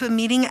 I went to a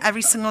meeting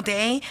every single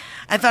day.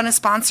 I found a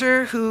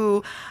sponsor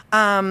who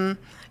there's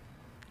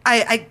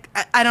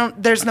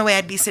no way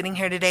I'd be sitting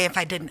here today if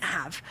I didn't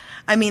have.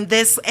 I mean,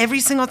 every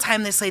single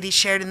time this lady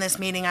shared in this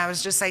meeting, I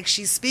was just like,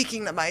 she's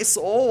speaking to my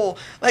soul.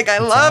 Like, I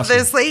love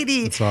this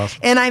lady. That's awesome.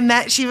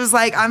 And she was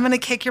like, I'm going to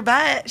kick your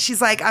butt.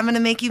 She's like, I'm going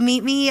to make you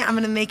meet me. I'm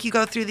going to make you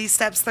go through these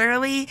steps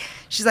thoroughly.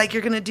 She's like,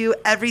 you're going to do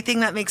everything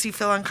that makes you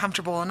feel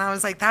uncomfortable. And I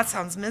was like, that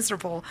sounds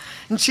miserable.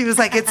 And she was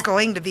like, it's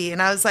going to be.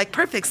 And I was like,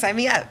 perfect, sign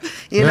me up.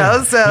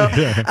 So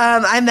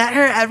I met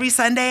her every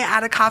Sunday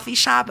at a coffee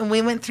shop and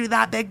we went through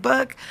that big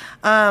book,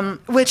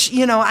 which,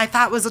 I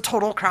thought was a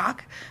total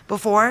crock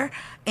before.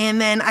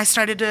 And then I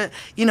started to,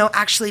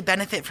 actually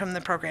benefit from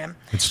the program.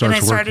 And I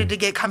started to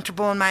get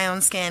comfortable in my own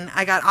skin.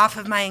 I got off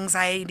of my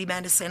anxiety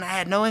medicine. I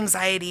had no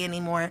anxiety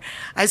anymore.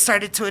 I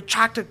started to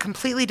attract a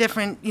completely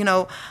different,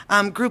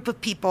 group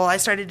of people. I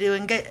started to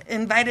get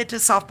invited to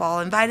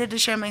softball, invited to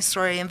share my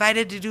story,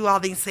 invited to do all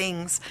these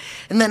things.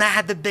 And then I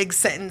had the big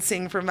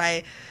sentencing for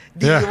my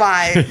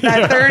DUI,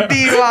 that third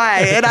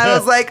DUI. And I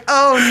was like,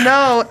 oh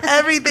no,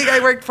 everything I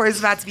worked for is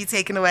about to be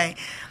taken away.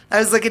 I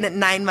was looking at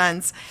 9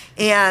 months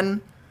and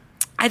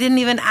I didn't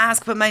even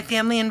ask, but my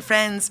family and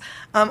friends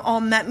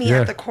all met me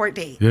at the court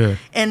date. Yeah.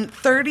 And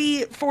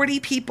 30, 40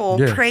 people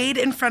prayed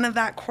in front of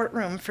that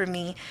courtroom for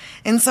me.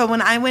 And so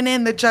when I went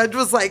in, the judge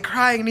was like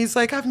crying and he's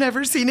like, I've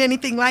never seen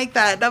anything like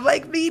that. And I'm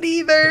like, me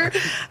neither.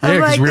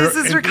 I'm like, this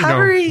is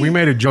recovery. We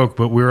made a joke,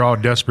 but we were all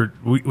desperate.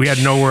 We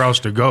had nowhere else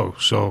to go.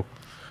 So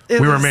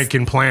we were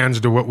making plans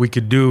to what we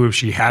could do if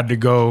she had to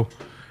go,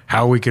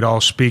 how we could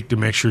all speak to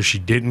make sure she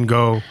didn't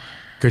go,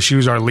 because she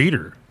was our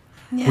leader.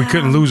 Yeah. We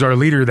couldn't lose our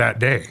leader that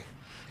day.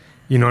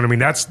 You know what I mean?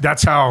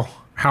 That's how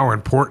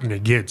important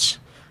it gets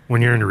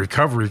when you're in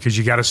recovery, because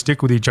you got to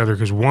stick with each other,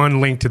 because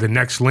one link to the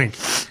next link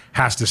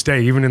has to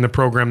stay. Even in the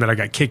program that I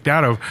got kicked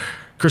out of,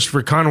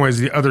 Christopher Conway is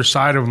the other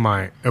side of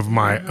my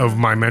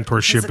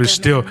mentorship is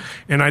still,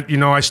 and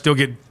I still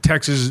get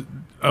texts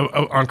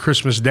on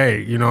Christmas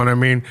Day, you know what I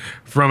mean,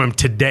 from him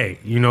today.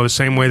 The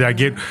same way that I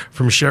get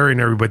from Sheri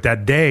and everybody. But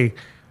that day,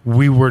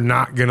 we were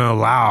not going to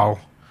allow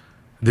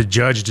the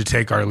judge to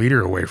take our leader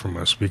away from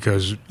us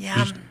because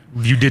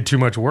you did too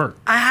much work.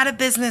 I had a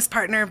business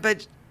partner,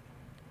 but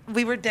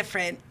we were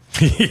different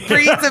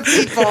breeds of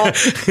people.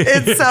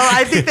 And so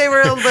I think they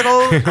were a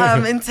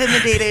little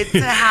intimidated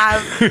to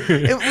have,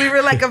 we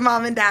were like a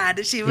mom and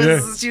dad. She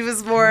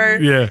was more,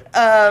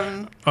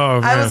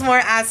 I was more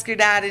ask your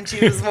dad and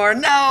she was more,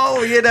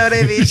 no, you know what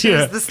I mean? She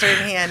was the stern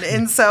hand.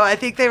 And so I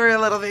think they were a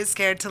little bit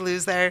scared to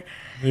lose their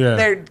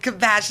their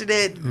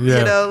compassionate,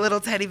 little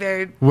teddy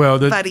bear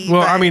buddy.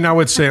 Well, I mean, I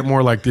would say it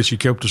more like this. You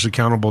kept us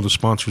accountable to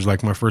sponsors.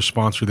 Like my first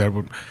sponsor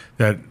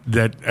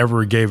that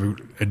ever gave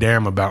a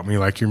damn about me.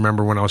 Like you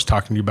remember when I was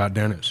talking to you about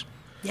Dennis.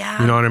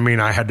 Yeah. You know what I mean?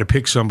 I had to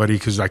pick somebody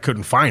because I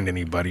couldn't find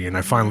anybody. And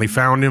I finally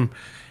found him.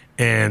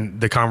 And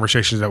the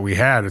conversations that we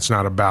had, it's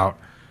not about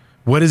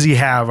what does he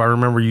have. I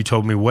remember you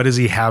told me, what does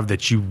he have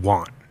that you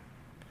want?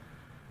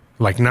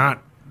 Like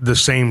not the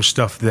same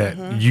stuff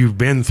that you've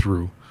been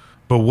through,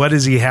 but what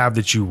does he have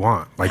that you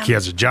want? Like he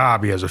has a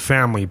job, he has a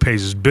family, he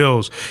pays his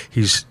bills,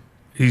 he's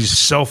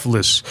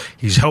selfless,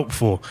 he's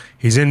helpful,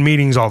 he's in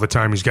meetings all the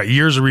time, he's got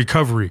years of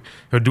recovery,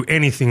 he'll do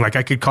anything. Like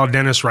I could call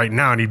Dennis right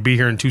now and he'd be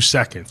here in 2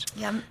 seconds.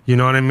 Yep. You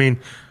know what I mean?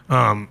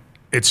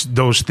 It's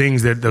those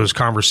things, those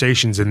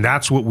conversations, and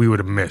that's what we would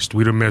have missed.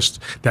 We'd have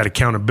missed that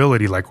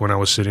accountability, like when I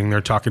was sitting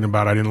there talking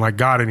about I didn't like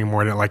God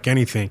anymore, I didn't like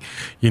anything.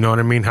 You know what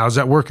I mean? How's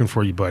that working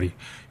for you, buddy?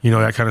 You know,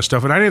 that kind of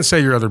stuff. And I didn't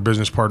say your other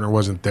business partner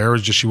wasn't there. It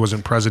was just she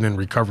wasn't present in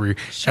recovery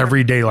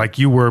every day like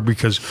you were,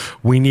 because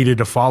we needed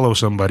to follow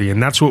somebody.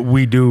 And that's what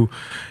we do,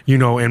 you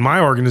know, in my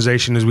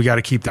organization is we got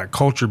to keep that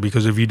culture,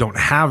 because if you don't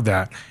have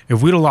that,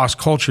 if we'd have lost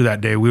culture that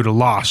day, we would have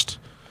lost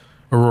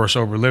Aurora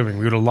Sober Living.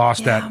 We would have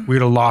lost that. We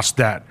would have lost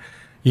that.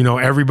 You know,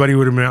 everybody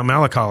would have been at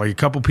melancholy. A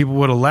couple people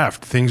would have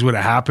left. Things would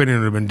have happened, and it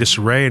would have been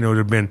disarray, and it would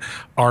have been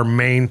our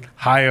main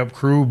high-up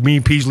crew, me,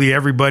 Peasley,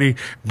 everybody,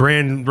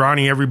 Brand,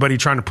 Ronnie, everybody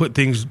trying to put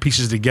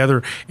pieces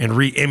together and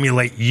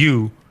re-emulate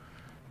you.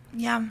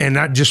 Yeah. And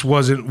that just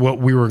wasn't what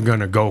we were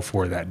going to go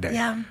for that day.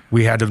 Yeah.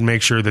 We had to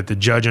make sure that the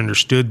judge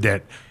understood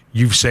that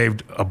you've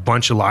saved a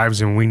bunch of lives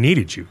and we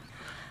needed you.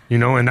 You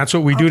know, and that's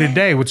what we do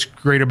today. What's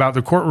great about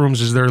the courtrooms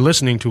is they're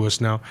listening to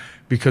us now,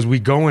 because we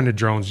go into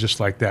drones just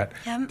like that,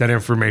 that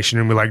information,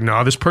 and we're like,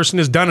 no, this person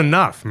has done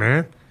enough,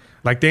 man.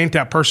 Like, they ain't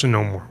that person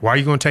no more. Why are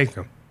you going to take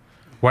them?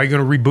 Why are you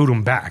going to reboot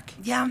them back?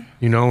 Yeah.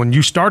 You know, and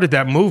you started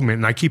that movement,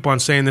 and I keep on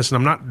saying this,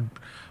 and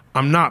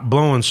I'm not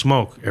blowing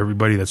smoke,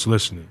 everybody that's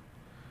listening.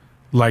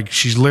 Like,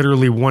 she's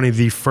literally one of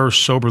the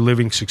first sober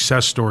living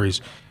success stories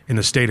in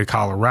the state of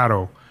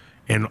Colorado,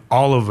 and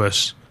all of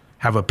us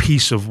have a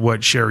piece of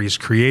what Sheri has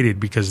created,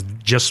 because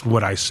just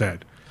what I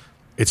said,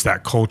 it's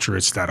that culture,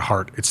 it's that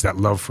heart, it's that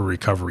love for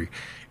recovery.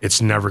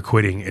 It's never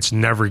quitting. It's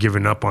never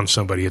giving up on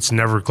somebody. It's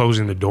never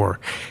closing the door.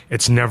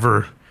 It's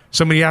never,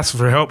 somebody asks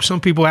for help.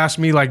 Some people ask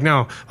me like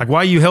now, like,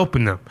 why are you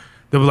helping them?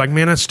 They'll be like,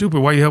 man, that's stupid.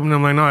 Why are you helping them?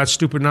 I'm like, no, that's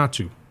stupid not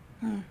to.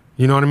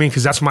 You know what I mean?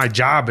 Because that's my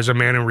job as a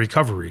man in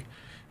recovery.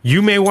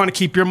 You may want to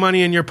keep your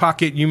money in your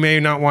pocket. You may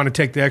not want to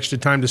take the extra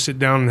time to sit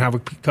down and have a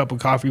cup of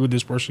coffee with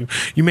this person.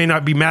 You may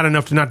not be mad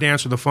enough to not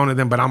answer the phone to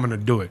them, but I'm going to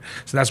do it.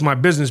 So that's my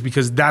business,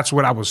 because that's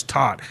what I was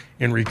taught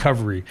in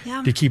recovery,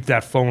 to keep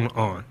that phone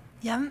on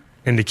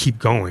and to keep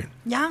going.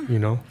 Yeah. You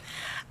know?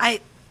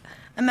 I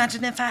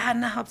imagine if I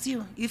hadn't helped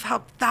you. You've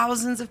helped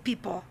thousands of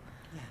people.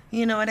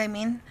 You know what I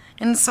mean?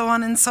 And so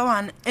on and so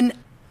on. And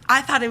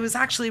I thought it was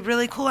actually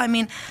really cool. I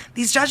mean,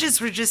 these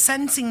judges were just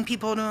sentencing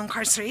people to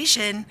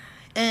incarceration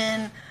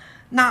and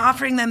not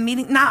offering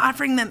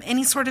them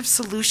any sort of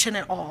solution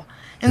at all.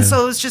 And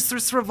so it was just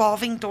this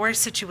revolving door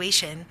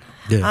situation.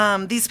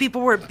 Yeah. These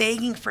people were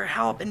begging for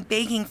help and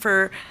begging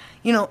for,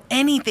 you know,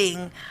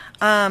 anything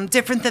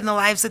different than the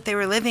lives that they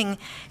were living.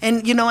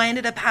 And, you know, I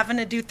ended up having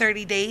to do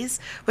 30 days,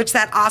 which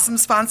that awesome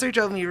sponsor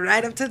drove me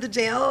right up to the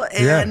jail.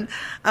 And,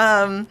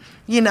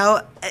 you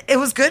know, it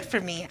was good for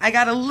me. I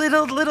got a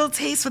little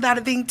taste without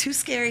it being too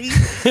scary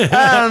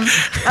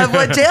of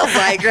what jail's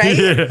like,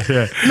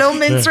 right? No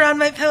mints around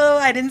my pillow.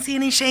 I didn't see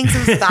any shanks.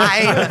 It was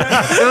fine.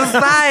 It was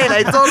fine.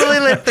 I totally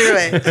lived through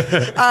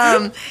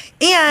it.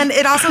 And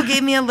it also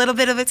gave me a little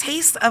bit of a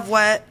taste of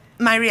what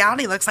my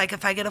reality looks like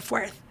if I get a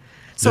fourth.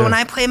 So when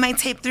I play my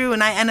tape through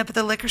and I end up at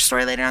the liquor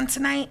store later on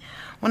tonight,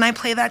 when I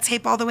play that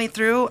tape all the way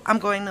through, I'm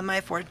going to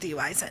my 4th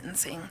DUI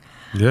sentencing.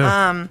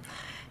 Yeah.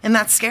 And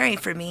that's scary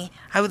for me.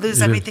 I would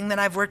lose everything that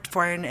I've worked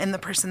for and the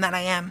person that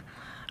I am.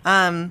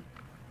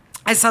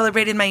 I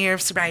celebrated my year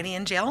of sobriety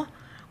in jail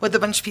with a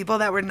bunch of people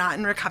that were not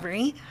in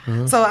recovery.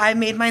 So I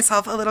made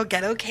myself a little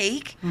ghetto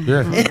cake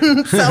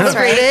and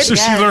celebrated. So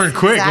she learned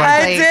quick.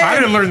 Exactly. Like, I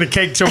didn't learn the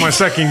cake till my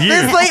second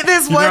year.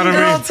 This one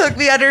girl took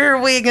me under her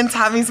wing and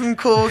taught me some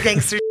cool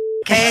gangster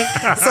okay,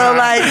 so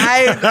like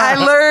I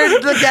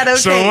learned the ghetto cake.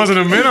 So it wasn't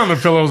a mint on the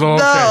pillows all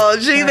day. No,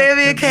 she made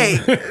me a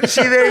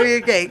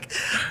cake.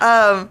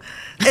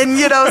 And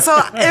you know,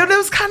 so it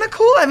was kind of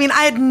cool. I mean,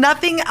 I had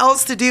nothing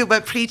else to do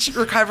but preach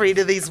recovery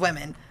to these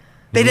women.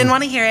 They didn't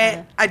want to hear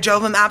it. I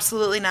drove them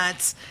absolutely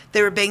nuts.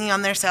 They were banging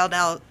on their cell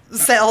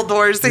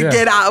doors to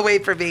get away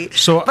from me.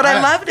 But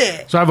I loved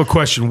it. So I have a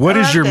question. What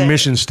is your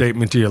mission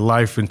statement to your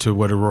life and to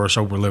what Aurora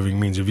Sober Living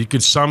means? If you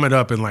could sum it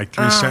up in like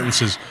 3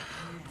 sentences.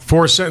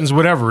 4 sentences,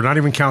 whatever. Not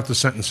even count the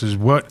sentences.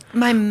 What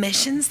my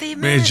mission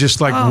statement? It's just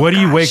like, what do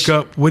you wake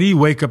up? What do you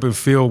wake up and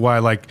feel? Why,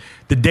 like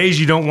the days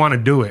you don't want to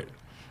do it?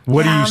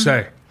 What do you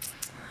say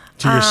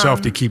to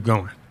yourself to keep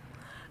going?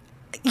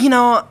 You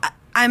know,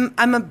 I'm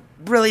a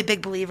really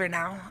big believer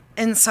now,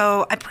 and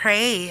so I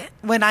pray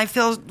when I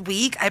feel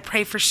weak. I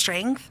pray for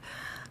strength.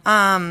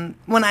 When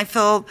I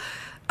feel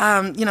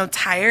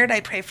tired, I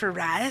pray for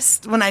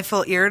rest. When I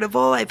feel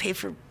irritable, I pray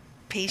for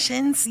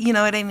patience. You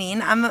know what I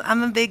mean? I'm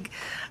a big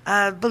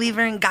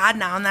believer in God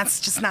now, and that's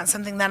just not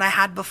something that I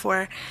had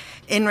before.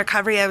 In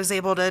recovery, I was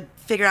able to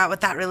figure out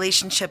what that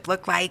relationship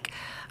looked like.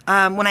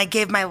 When I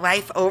gave my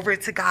life over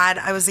to God,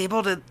 I was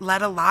able to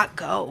let a lot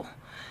go.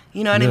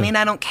 You know what I mean?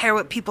 I don't care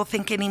what people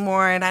think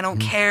anymore, and I don't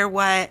care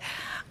what,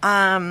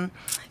 cruddy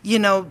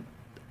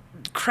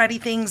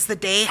things the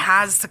day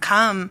has to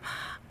come.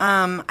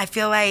 I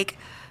feel like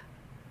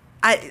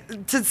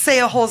to say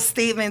a whole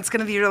statement is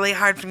going to be really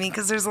hard for me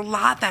because there's a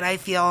lot that I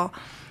feel.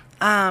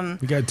 You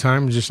got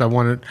time? I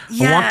want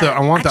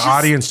the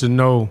audience to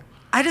know.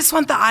 I just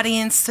want the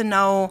audience to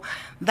know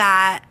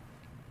that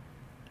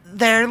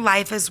their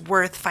life is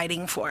worth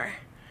fighting for.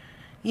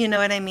 You know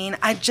what I mean?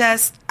 I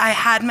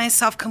had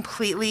myself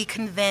completely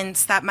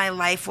convinced that my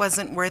life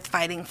wasn't worth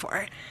fighting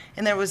for,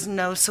 and there was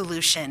no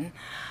solution.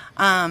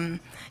 And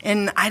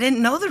I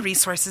didn't know the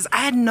resources. I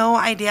had no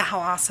idea how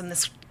awesome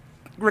this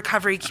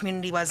recovery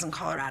community was in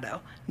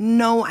Colorado.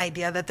 No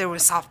idea that there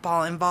was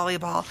softball and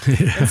volleyball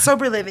and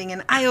sober living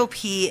and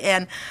IOP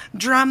and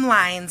drum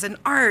lines and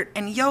art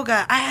and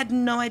yoga. I had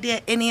no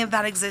idea any of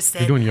that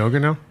existed. You doing yoga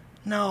now?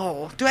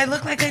 No. Do I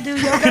look like I do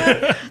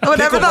yoga?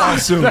 Whatever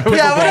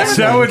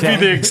that would be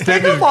the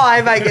extended. Pickleball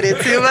I might get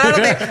into, but I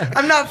don't think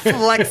I'm not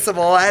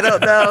flexible. I don't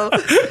know.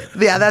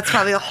 Yeah, that's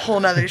probably a whole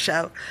nother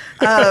show.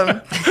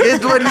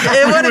 It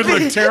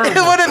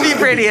wouldn't be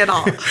pretty at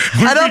all.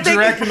 I don't think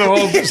directing the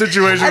whole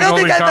situation. I don't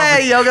think I'd buy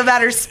a yoga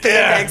mat or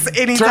spandex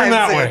anytime turn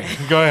that soon. way.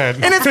 Go ahead.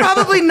 And it's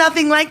probably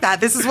nothing like that.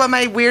 This is what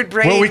my weird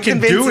brain what we can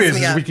do is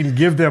me of. we can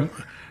give them,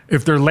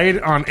 if they're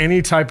late on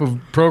any type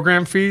of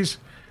program fees,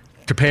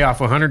 to pay off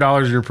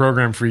 $100 of your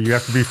program fee, you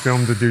have to be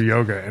filmed to do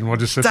yoga, and we'll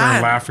just sit there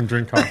and laugh and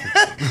drink coffee.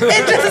 And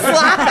just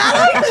laugh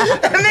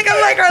at them and make them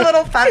like our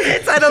little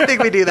puppets. I don't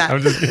think we do that.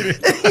 I'm just kidding.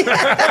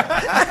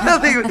 I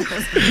don't think we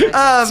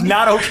it's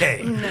not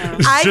okay. No.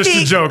 It's just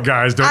a joke,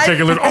 guys. Don't take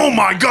it literally. Oh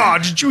my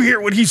God, did you hear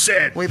what he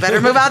said? We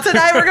better move out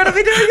tonight. We're going to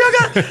be doing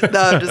yoga.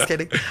 No, I'm just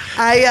kidding.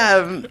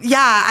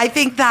 I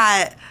think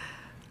that.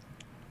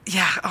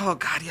 Yeah. Oh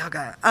God,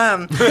 yoga.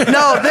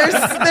 No,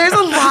 there's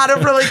a lot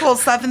of really cool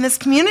stuff in this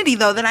community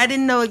though that I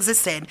didn't know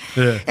existed.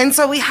 Yeah. And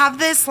so we have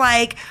this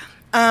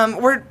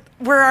we're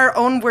our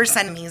own worst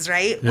enemies,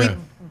 right? Yeah. We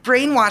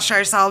brainwash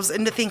ourselves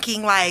into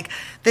thinking like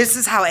this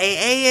is how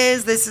AA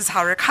is, this is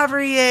how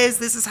recovery is,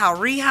 this is how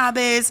rehab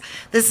is,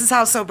 this is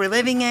how sober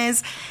living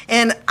is.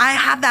 And I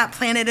had that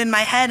planted in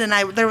my head, and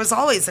there was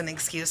always an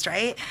excuse,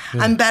 right?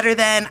 Yeah. I'm better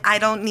than, I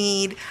don't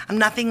need, I'm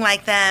nothing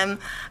like them.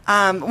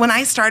 When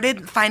I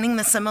started finding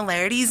the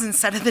similarities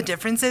instead of the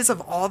differences of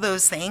all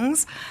those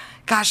things,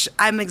 gosh,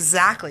 I'm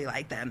exactly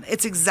like them.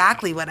 It's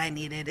exactly what I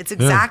needed. It's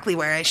exactly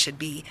where I should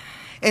be.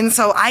 And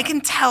so I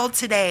can tell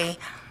today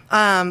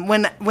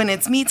when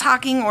it's me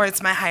talking or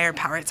it's my higher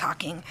power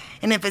talking.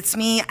 And if it's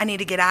me, I need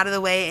to get out of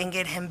the way and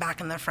get him back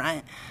in the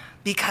front.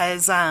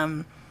 Because,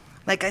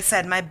 like I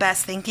said, my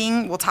best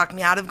thinking will talk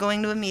me out of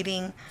going to a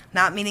meeting,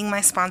 not meeting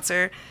my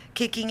sponsor,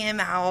 kicking him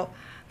out,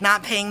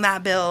 not paying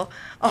that bill,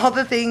 all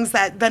the things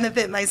that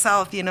benefit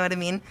myself, you know what I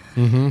mean?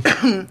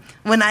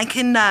 Mm-hmm. When I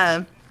can...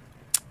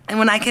 And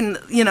when I can,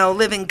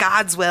 live in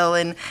God's will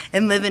and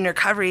live in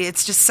recovery,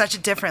 it's just such a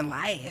different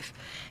life.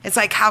 It's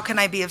like, how can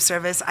I be of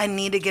service? I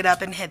need to get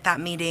up and hit that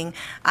meeting.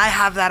 I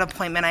have that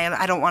appointment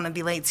I don't want to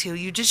be late to.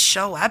 You just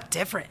show up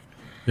different.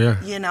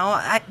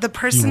 Yeah. The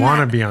person you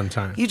want to be on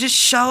time. You just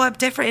show up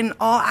different in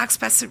all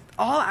aspects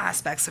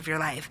of your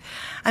life.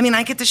 I mean,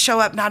 I get to show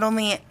up not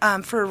only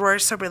for Aurora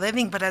Sober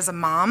Living, but as a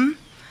mom.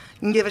 You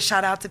can give a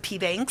shout out to P.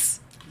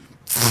 Banks.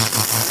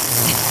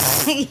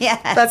 Yeah,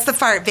 that's the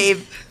fart,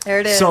 babe. There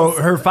it is. So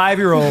her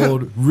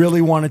 5-year-old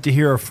really wanted to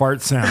hear a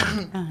fart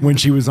sound when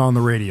she was on the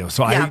radio.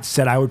 So I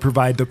said I would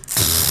provide the...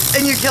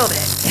 And you killed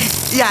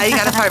it. Yeah, you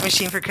got a fart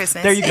machine for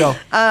Christmas. There you go.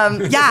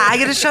 I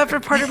get to show up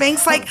for Porter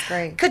Banks. Like,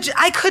 great.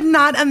 I could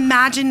not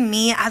imagine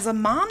me as a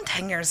mom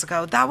 10 years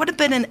ago. That would have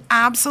been an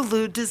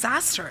absolute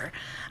disaster.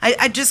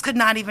 I just could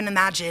not even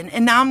imagine.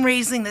 And now I'm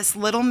raising this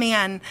little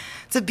man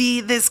to be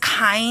this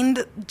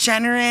kind,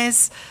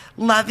 generous,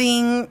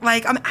 loving.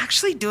 Like, I'm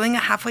actually doing a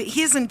halfway.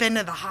 He hasn't been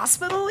to the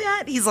hospital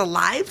yet. He's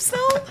alive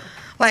still.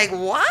 Like,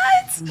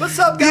 what? What's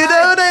up, guys? You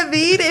know what I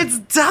mean? It's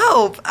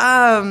dope.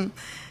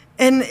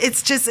 And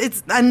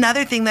it's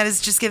another thing that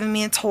has just given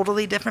me a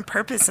totally different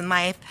purpose in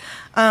life.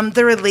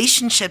 The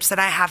relationships that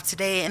I have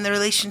today and the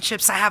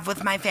relationships I have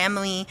with my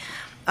family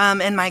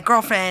and my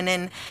girlfriend,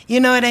 and you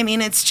know what I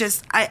mean? It's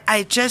just,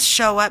 I just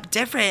show up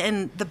different,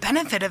 and the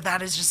benefit of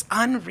that is just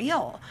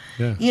unreal.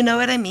 Yeah. You know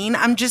what I mean?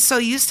 I'm just so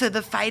used to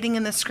the fighting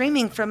and the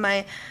screaming from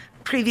my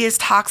previous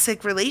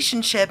toxic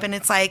relationship, and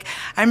it's like,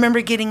 I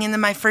remember getting into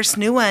my first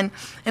new one,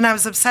 and I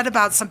was upset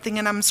about something,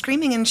 and I'm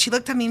screaming, and she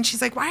looked at me, and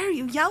she's like, why are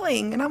you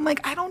yelling? And I'm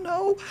like, I don't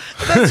know.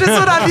 That's just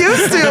what I'm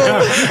used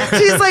to.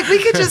 She's like,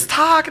 we could just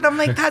talk, and I'm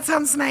like, that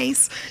sounds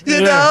nice.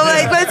 You know,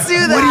 like, let's do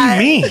that. What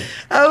do you mean?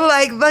 I'm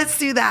like, let's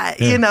do that,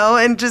 you know,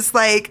 and just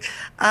like,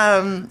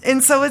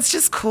 and so it's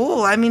just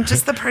cool. I mean,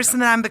 just the person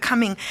that I'm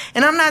becoming.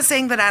 And I'm not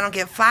saying that I don't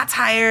get flat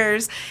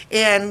tires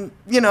and,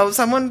 you know,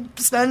 someone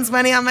spends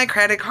money on my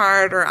credit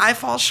card or I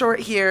fall short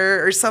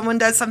here or someone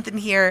does something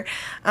here.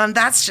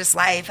 That's just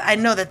life. I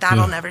know that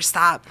that'll never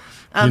stop.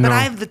 But I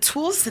have the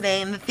tools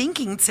today and the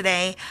thinking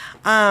today.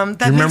 That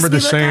remember makes me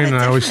the saying, and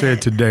I always say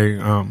it today,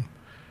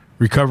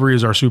 recovery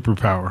is our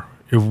superpower.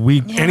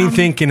 If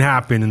anything can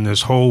happen in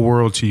this whole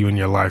world to you in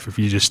your life if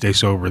you just stay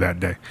sober that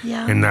day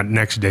and that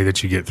next day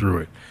that you get through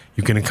it.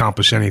 You can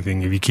accomplish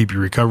anything if you keep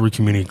your recovery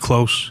community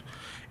close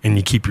and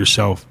you keep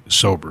yourself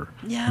sober.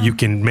 Yeah. You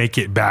can make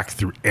it back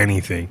through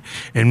anything.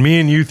 And me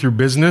and you through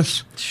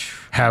business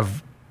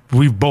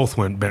we've both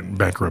went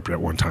bankrupt at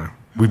one time.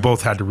 We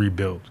both had to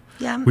rebuild.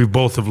 Yeah. We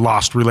both have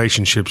lost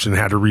relationships and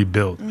had to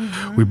rebuild.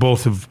 Mm-hmm. We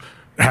both have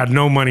had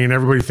no money and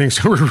everybody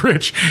thinks we're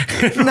rich.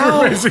 No.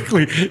 We're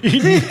basically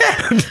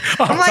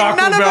I'm like,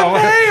 none of them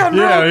pay.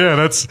 Yeah,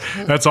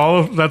 that's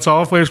all a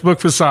Facebook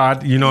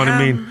facade. You know what I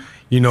mean?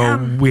 You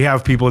know, we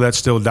have people that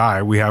still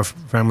die. We have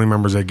family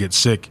members that get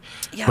sick.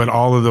 Yeah. But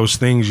all of those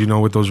things, you know,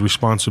 with those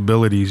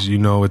responsibilities, you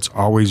know, it's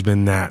always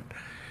been that.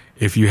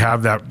 If you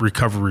have that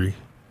recovery,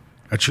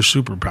 that's your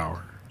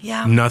superpower.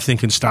 Yeah. Nothing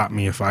can stop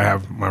me if I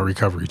have my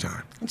recovery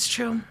time. It's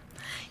true.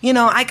 You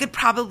know, I could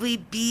probably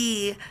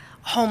be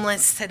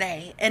homeless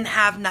today and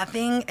have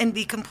nothing and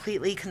be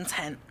completely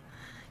content.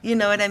 You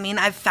know what I mean?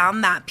 I've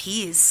found that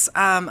peace.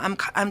 I'm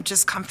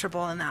just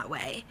comfortable in that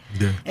way.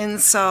 Yeah.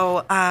 And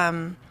so,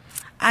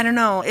 I don't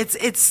know.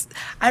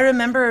 I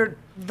remember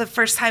the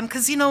first time,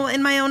 because, you know,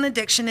 in my own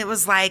addiction, it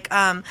was like,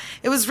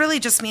 it was really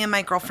just me and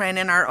my girlfriend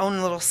in our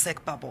own little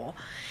sick bubble.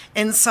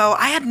 And so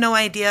I had no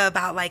idea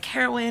about like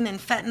heroin and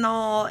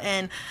fentanyl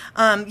and,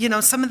 you know,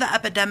 some of the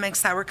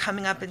epidemics that were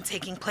coming up and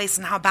taking place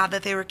and how bad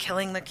that they were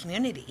killing the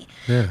community.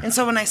 Yeah. And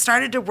so when I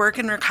started to work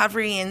in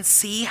recovery and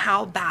see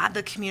how bad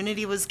the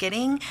community was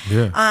getting,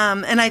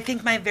 and I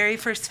think my very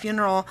first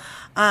funeral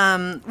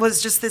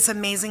was just this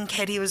amazing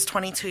kid. He was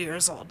 22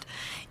 years old.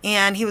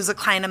 And he was a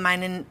client of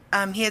mine,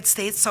 and he had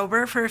stayed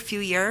sober for a few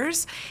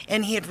years,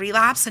 and he had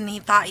relapsed, and he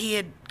thought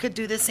could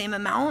do the same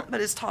amount,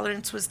 but his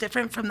tolerance was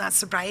different from that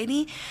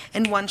sobriety,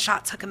 and one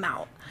shot took him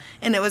out.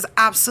 And it was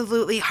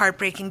absolutely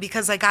heartbreaking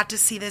because I got to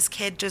see this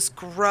kid just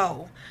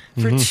grow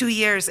for 2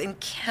 years and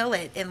kill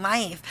it in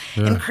life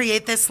and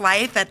create this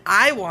life that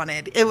I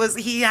wanted.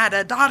 He had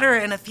a daughter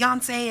and a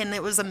fiance, and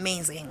it was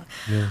amazing.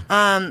 Yeah.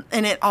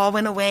 And it all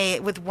went away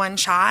with one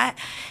shot,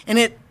 and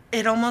it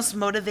almost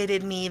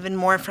motivated me even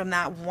more from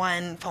that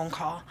one phone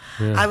call.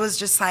 Yeah. I was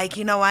just like,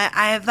 you know what?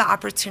 I have the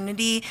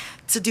opportunity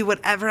to do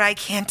whatever I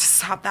can to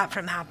stop that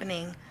from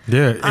happening.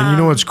 Yeah, and you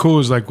know what's cool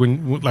is like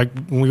when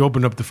we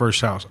opened up the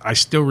first house, I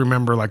still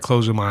remember like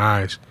closing my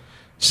eyes,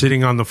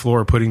 sitting on the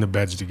floor, putting the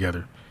beds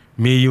together.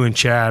 Me, you, and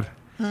Chad,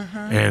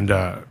 and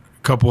a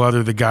couple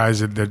other the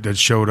guys that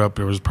showed up.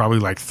 There was probably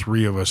like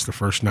 3 of us the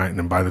first night, and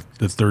then by the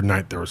third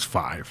night there was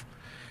 5.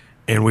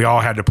 And we all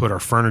had to put our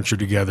furniture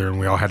together, and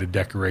we all had to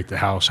decorate the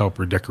house, help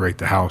her decorate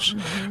the house.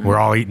 Mm-hmm. We're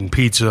all eating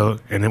pizza,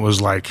 and it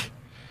was like,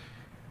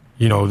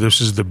 you know, this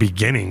is the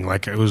beginning.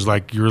 Like, it was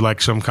like you're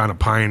like some kind of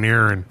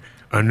pioneer and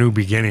a new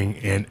beginning.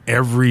 And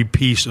every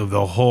piece of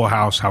the whole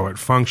house, how it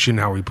functioned,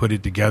 how we put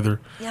it together,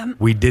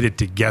 we did it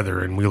together,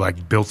 and we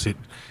like built it.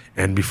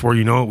 And before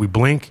you know it, we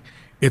blink,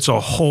 it's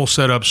a whole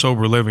setup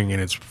sober living,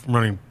 and it's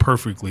running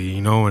perfectly, you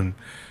know, and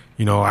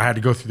you know, I had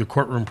to go through the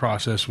courtroom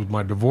process with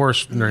my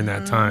divorce during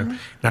that time. I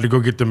had to go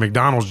get the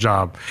McDonald's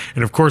job.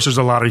 And, of course, there's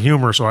a lot of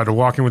humor, so I had to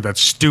walk in with that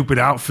stupid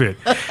outfit.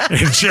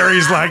 And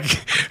Sheri's like,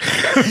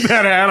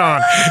 that hat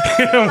on.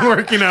 And I'm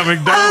working at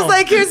McDonald's. I was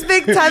like, here's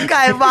big tough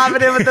guy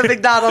vomiting with the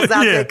McDonald's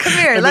outfit. Yeah. Come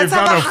here. And let's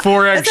have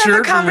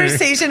a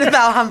conversation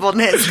about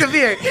humbleness. Come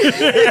here.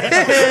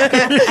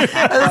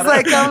 I was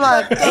like, come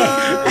on.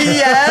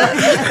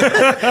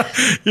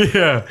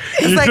 Yeah.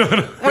 It's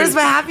like, where's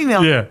my Happy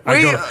Meal? Yeah.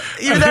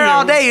 You were there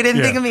all day. You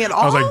didn't think of me at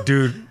all? I was like,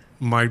 dude,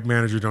 my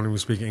manager don't even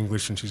speak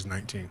English and she's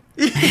 19.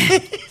 And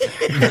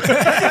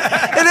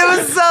it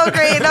was so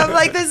great. And I'm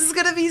like, this is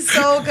going to be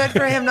so good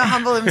for him to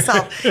humble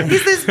himself.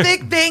 He's this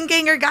big bang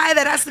ganger guy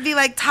that has to be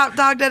like top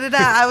dog, da-da-da.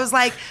 I was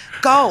like,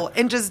 go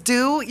and just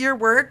do your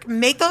work.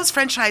 Make those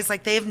French fries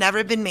like they've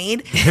never been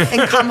made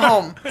and come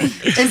home and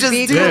just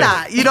do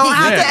that. You don't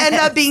have to end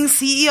up being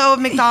CEO of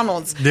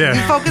McDonald's. Yeah.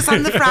 You focus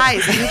on the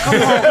fries and you come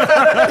home.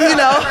 You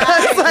know,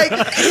 it's like,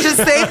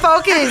 just stay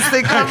focused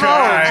and come home.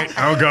 All right,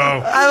 I'll go.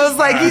 I was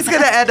like, he's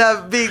going to end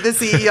up being the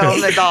CEO of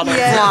McDonald's.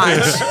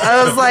 Watch.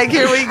 I was like,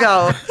 here we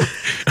go.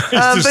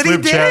 But he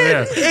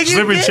did.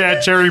 Slip and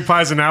chat cherry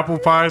pies and apple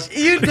pies.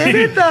 You did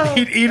it though.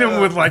 He'd eat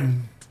them with like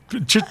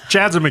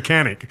Chad's a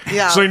mechanic,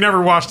 so he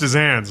never washed his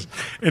hands,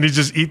 and he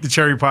just eat the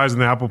cherry pies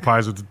and the apple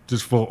pies with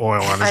just full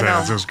oil on his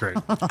hands. It was great.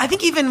 I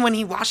think even when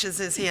he washes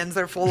his hands,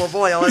 they're full of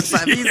oil and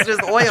stuff. He's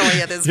just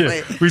oily at his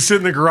plate. We sit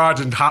in the garage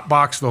and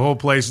hotbox the whole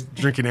place,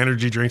 drinking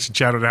energy drinks, and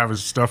Chad would have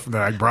his stuff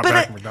that I brought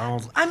back from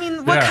McDonald's. I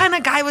mean, what kind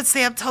of guy would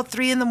stay up till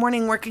 3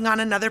 a.m. working on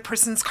another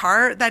person's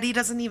car that he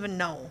doesn't even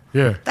know?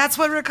 Yeah. That's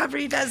what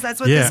recovery does. That's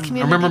what this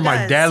community does. I remember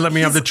my dad let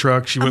me have the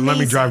truck. She wouldn't let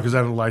me drive because I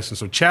had a license.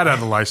 So Chad had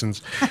the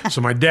license.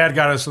 So my dad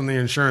got us on the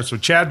insurance. So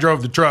Chad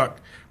drove the truck,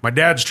 my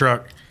dad's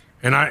truck,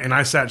 and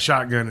I sat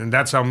shotgun, and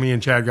that's how me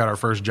and Chad got our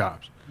first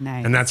jobs.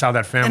 Nice. And that's how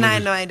that family. And I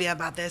had no idea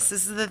about this.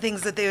 This is the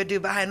things that they would do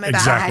behind my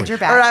back. Behind your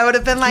back. Or I would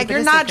have been like,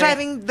 "You're not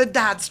driving the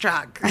dad's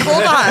truck.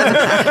 Hold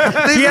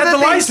on." He had the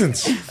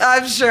license.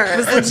 I'm sure.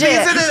 legit.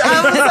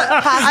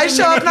 I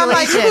show up and I'm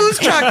like, "Whose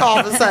truck?" All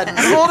of a sudden.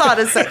 Hold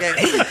on a second.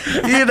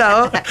 You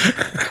know,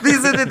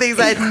 these are the things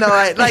I know.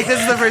 Like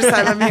this is the first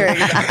time I'm hearing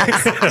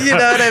that. You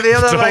know what I mean?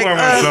 I'm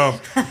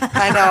like,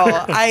 I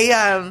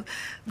know.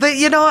 But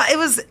you know, it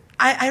was.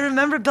 I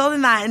remember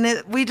building that,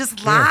 and we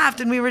just laughed,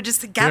 and we were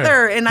just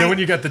together. And then when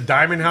you got the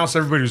Diamond House,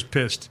 everybody was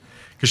pissed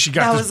because she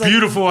got this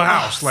beautiful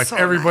house. Like so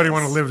everybody nice.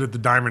 wanted to live at the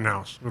Diamond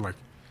House. We're like,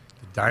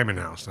 the Diamond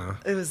House, huh?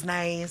 It was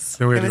nice.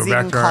 Then we It had to was go back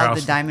even to our called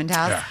house. the Diamond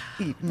House.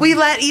 Yeah. We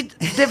let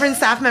different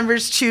staff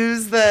members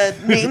choose the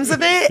names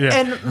of it, Yeah.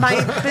 and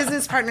my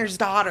business partner's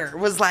daughter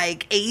was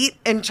like 8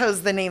 and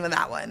chose the name of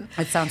that one.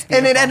 That sounds And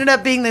it beautiful. ended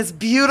up being this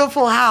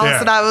beautiful house,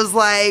 Yeah. and I was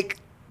like,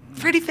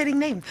 pretty fitting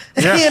name.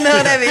 Yeah. You know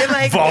what I mean?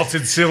 Like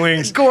Vaulted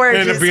ceilings. Gorgeous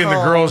Ended up being the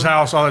home. girls'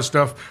 house, all that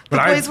stuff.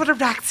 But The boys would have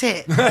racked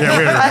it. we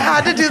I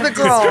had to do the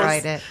girls.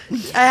 Destroyed it.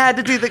 I had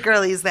to do the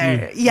girlies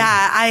there.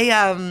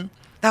 Yeah,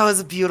 that was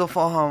a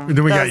beautiful home. And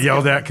then we That got was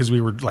yelled good. at because we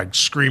were like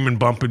screaming,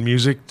 bumping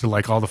music to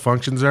like all the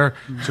functions there.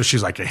 So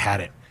she's like, I had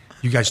it.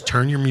 You guys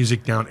turn your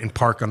music down and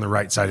park on the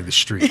right side of the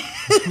street.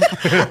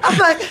 I'm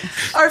like,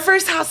 our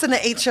first house in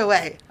the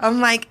HOA. I'm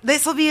like,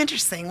 this will be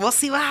interesting. We'll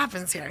see what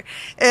happens here.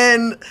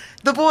 And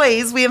the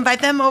boys, we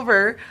invite them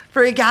over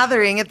for a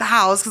gathering at the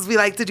house because we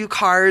like to do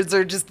cards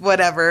or just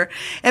whatever.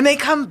 And they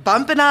come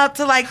bumping up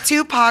to like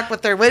Tupac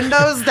with their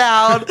windows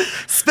down,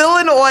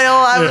 spilling oil.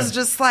 I was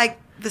just like,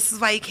 this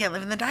is why you can't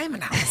live in the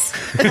Diamond House.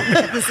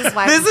 This is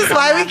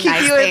why we keep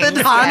you in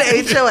the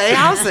non-HOA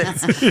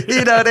houses.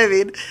 You know what I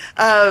mean?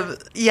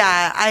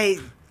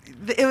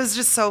 It was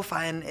just so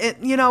fun.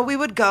 We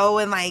would go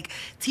and like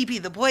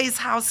TP the boys'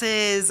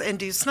 houses and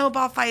do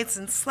snowball fights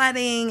and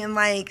sledding and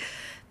like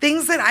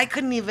things that I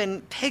couldn't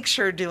even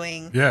picture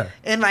doing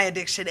in my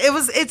addiction.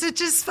 It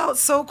just felt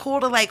so cool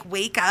to like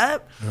wake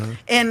up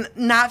and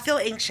not feel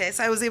anxious.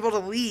 I was able to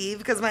leave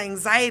because my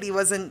anxiety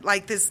wasn't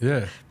like this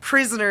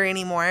prisoner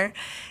anymore,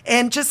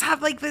 and just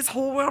have like this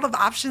whole world of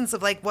options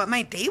of like what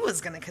my day was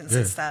going to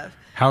consist of.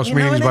 House You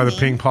know meetings what by I the mean?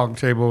 ping pong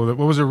table. What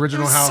was the It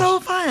original was house? so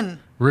fun.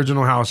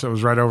 Original house that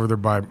was right over there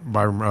by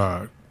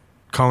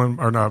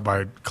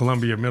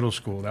Columbia Middle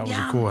School. That was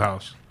a cool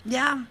house.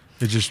 Yeah.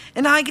 It just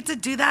And now I get to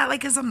do that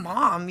like as a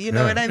mom. You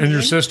know what I mean? And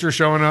your sister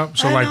showing up.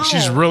 So I like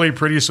she's know. really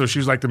pretty, so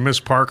she's like the Miss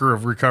Parker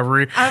of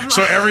recovery.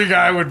 So every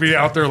guy would be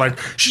out there like,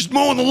 she's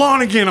mowing the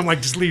lawn again. I'm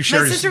like, just leave My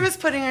Sheri. sister was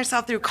putting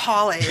herself through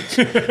college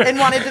and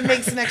wanted to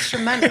make some extra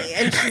money,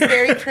 and she's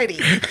very pretty.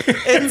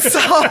 And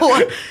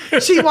so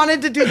she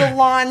wanted to do the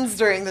lawns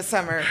during the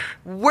summer.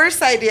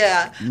 Worst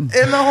idea in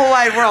the whole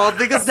wide world,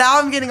 because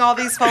now I'm getting all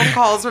these phone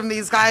calls from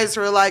these guys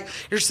who are like,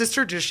 your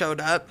sister just showed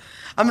up.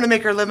 I'm going to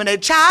make her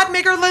lemonade. Chad,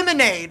 make her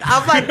lemonade.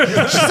 I'm like, so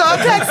I'm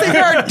texting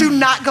her, do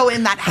not go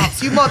in that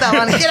house. You mow that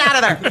lawn. Get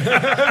out of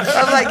there.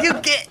 I'm like, you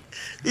get...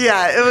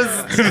 Yeah, it was...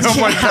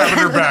 I'm like grabbing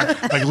her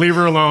back. Like, leave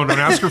her alone. Don't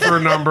ask her for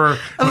a number.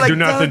 Don't like, do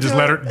nothing.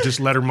 don't Just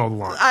let her mow the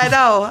lawn.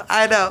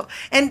 I know.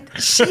 And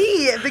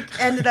she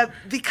ended up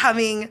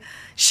becoming...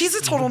 She's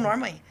a total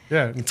normie.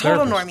 Yeah,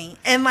 Total therapist. normie.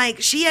 And,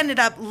 like, she ended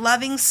up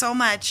loving so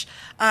much...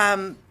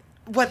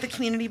 what the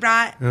community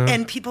brought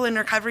and people in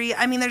recovery.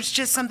 I mean, there's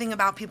just something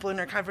about people in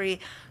recovery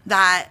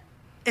that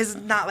is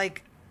not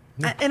like,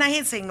 and I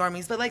hate saying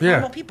normies, but like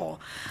normal people.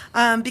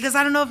 Because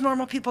I don't know if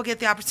normal people get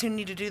the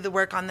opportunity to do the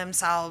work on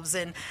themselves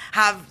and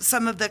have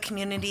some of the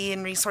community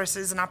and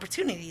resources and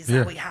opportunities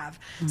that we have.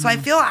 So I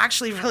feel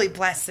actually really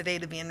blessed today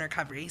to be in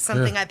recovery.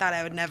 Something I thought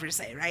I would never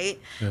say, right?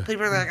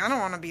 People are like, I don't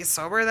want to be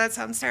sober. That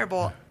sounds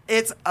terrible.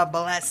 It's a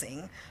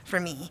blessing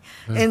for me.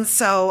 And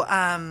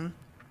so,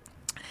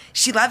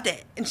 she loved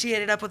it, and she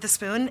ended up with a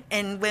spoon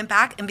and went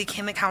back and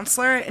became a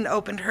counselor and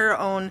opened her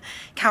own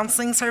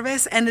counseling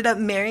service, ended up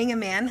marrying a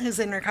man who's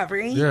in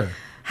recovery,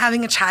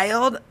 having a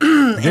child.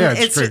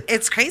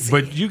 It's crazy.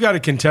 But you got to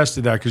contest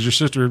to that because your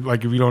sister,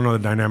 like, if you don't know the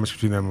dynamics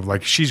between them,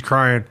 like, she's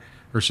crying,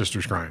 her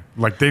sister's crying.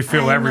 Like, they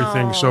feel I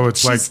everything, know. so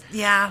it's like...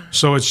 Yeah.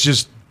 So it's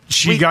just...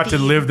 She We got to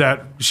feed. live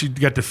that. She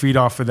got to feed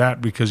off of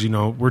that because,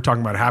 we're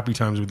talking about happy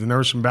times, but then there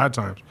were some bad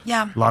times.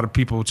 Yeah. A lot of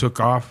people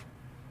took off,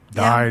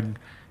 died,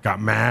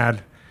 got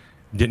mad,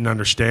 didn't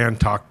understand,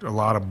 talked a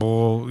lot of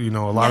bull, a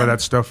lot of that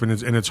stuff. And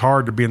it's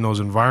hard to be in those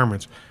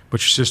environments.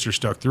 but your sister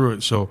stuck through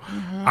it. So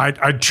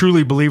I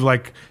truly believe,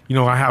 like, you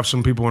know, I have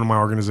some people in my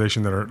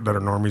organization that are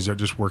normies that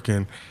just work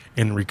in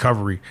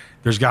recovery.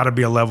 There's got to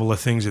be a level of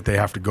things that they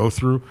have to go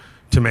through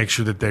to make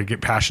sure that they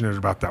get passionate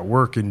about that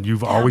work. And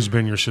you've always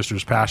been your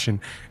sister's passion,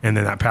 and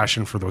then that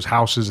passion for those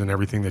houses and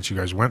everything that you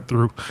guys went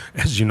through,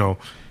 as you know,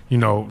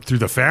 through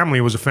the family.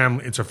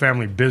 It's a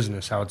family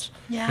business, how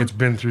it's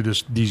been through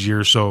these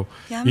years. So,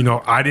 you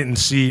know,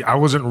 I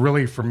wasn't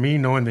really, for me,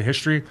 knowing the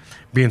history,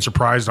 being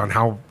surprised on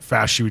how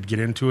fast she would get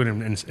into it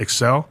and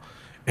excel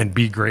and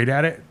be great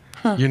at it.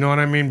 You know what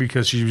I mean?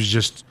 Because she was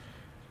just,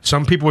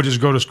 some people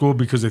just go to school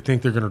because they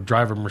think they're going to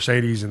drive a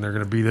Mercedes and they're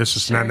going to be this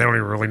and that. And they don't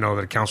even really know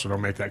that a counselor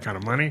don't make that kind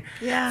of money.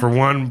 Yeah. For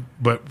one,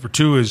 but for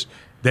two is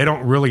they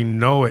don't really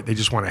know it. They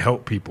just want to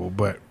help people.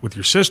 But with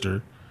your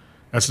sister,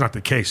 that's not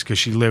the case, because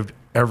she lived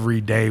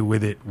every day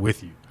with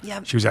you.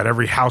 Yep. She was at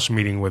every house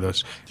meeting with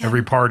us,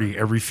 every party,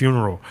 every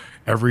funeral,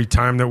 every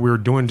time that we were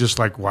doing, just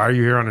like, why are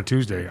you here on a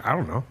Tuesday? I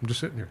don't know. I'm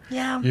just sitting here.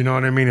 Yeah. You know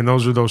what I mean? And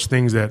those are those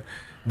things that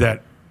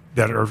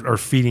are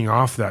feeding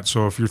off that.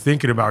 So if you're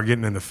thinking about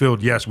getting in the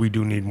field, yes, we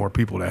do need more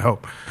people to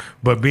help,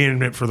 but being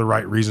in it for the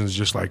right reasons,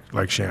 just like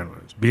Shannon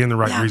is, being the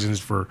right reasons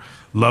for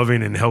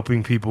loving and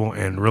helping people,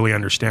 and really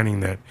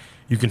understanding that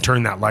you can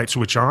turn that light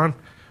switch on.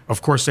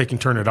 Of course, they can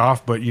turn it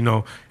off, but, you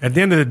know, at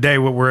the end of the day,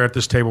 what we're at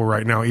this table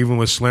right now, even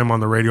with Slim on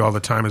the radio all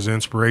the time as an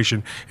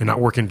inspiration and not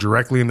working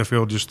directly in the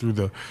field, just through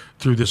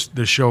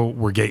this show,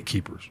 we're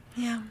gatekeepers.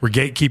 Yeah. We're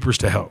gatekeepers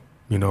to help.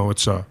 You know,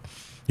 it's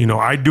you know,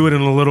 I do it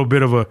in a little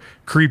bit of a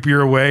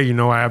creepier way. You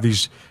know, I have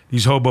these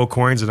hobo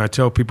coins, and I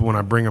tell people when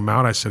I bring them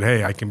out, I said,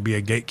 hey, I can be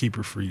a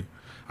gatekeeper for you.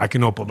 I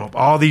can open up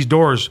all these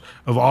doors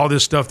of all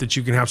this stuff that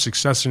you can have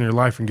success in your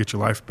life and get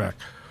your life back.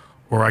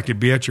 Or I could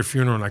be at your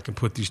funeral and I can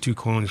put these 2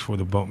 coins for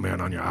the boatman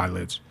on your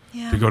eyelids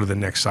to go to the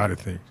next side of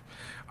things.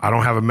 I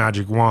don't have a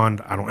magic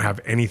wand. I don't have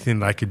anything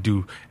that I could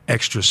do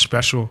extra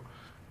special,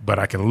 but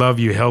I can love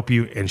you, help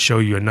you, and show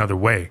you another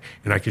way.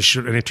 And I can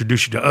and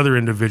introduce you to other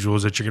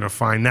individuals that you're going to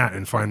find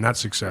that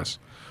success.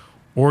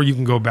 Or you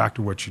can go back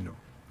to what you know.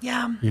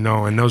 Yeah. You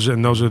know, and those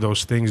are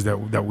those things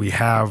that we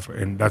have,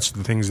 and that's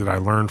the things that I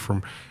learned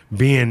from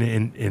being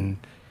in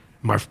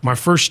my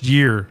first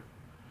year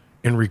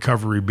in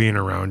recovery, being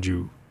around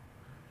you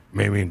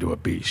made me into a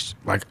beast.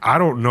 Like, I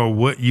don't know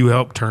what you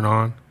helped turn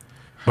on,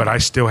 but I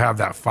still have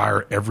that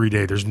fire every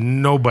day. There's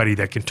nobody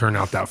that can turn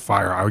out that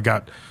fire. I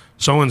got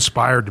so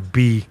inspired to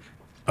be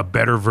a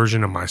better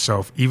version of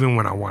myself, even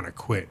when I want to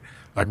quit.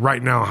 Like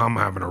right now, I'm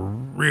having a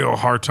real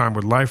hard time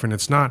with life, and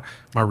it's not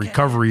my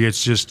recovery.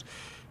 It's just,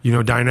 you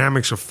know,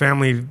 dynamics of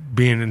family,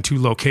 being in 2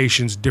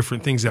 locations,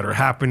 different things that are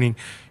happening,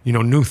 you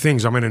know, new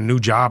things. I'm in a new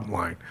job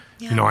line.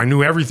 Yeah. You know, I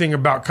knew everything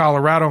about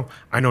Colorado.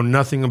 I know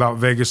nothing about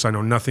Vegas. I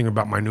know nothing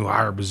about my new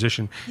higher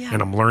position,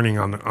 and I'm learning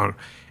on.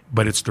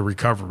 But it's the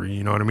recovery.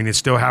 You know what I mean? It's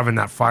still having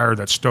that fire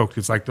that's stoked.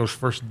 It's like those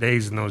first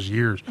days in those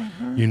years.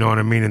 You know what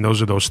I mean? And those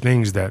are those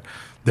things that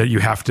you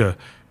have to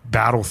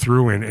battle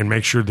through and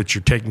make sure that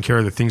you're taking care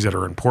of the things that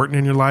are important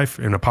in your life,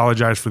 and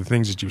apologize for the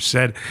things that you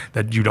said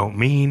that you don't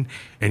mean.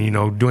 And, you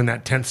know, doing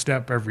that 10th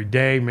step every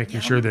day, making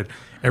sure that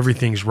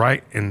everything's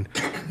right, and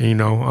you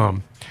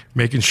know,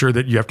 making sure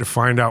that you have to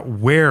find out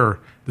where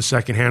the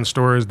secondhand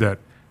store is that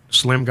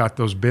Slim got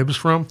those bibs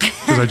from,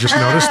 because I just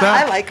noticed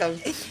that. I like them.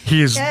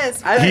 He is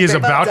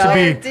about to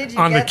be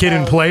on the Kid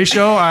and Play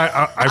show.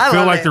 I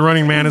feel like the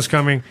Running Man is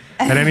coming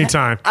at any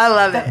time. I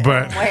love it.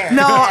 But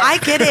no, I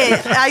get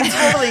it. I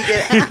totally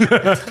get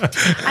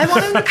it. I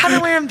want him to kind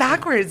of wear them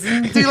backwards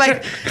and do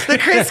like the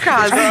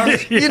crisscross.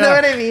 You know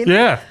what I mean?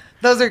 Yeah.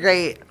 Those are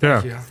great.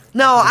 Yeah.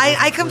 No,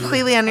 I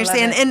completely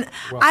understand. And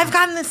I've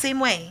gotten the same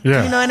way.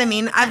 Yeah. You know what I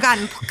mean? I've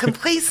gotten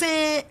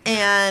complacent,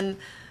 and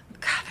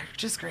God, they're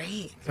just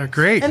great. They're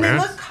great, and man.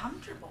 And they look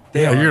comfortable.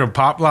 Yeah, you're going to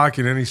pop lock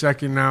in any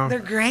second now. They're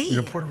great. You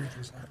know, Puerto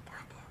Rico's not a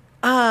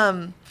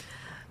pop lock.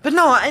 But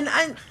no,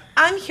 and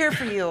I'm here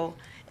for you.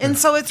 And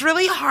so it's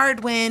really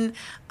hard when,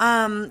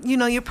 you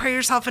know, you put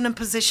yourself in a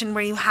position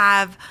where you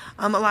have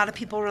a lot of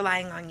people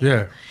relying on you.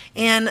 Yeah.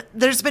 And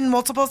there's been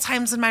multiple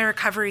times in my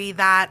recovery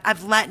that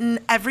I've let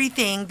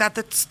everything that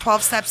the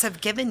 12 steps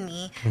have given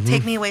me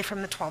take me away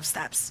from the 12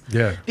 steps.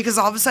 Yeah. Because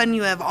all of a sudden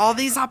you have all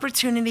these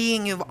opportunity,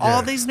 and you have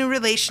all these new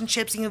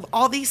relationships, and you have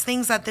all these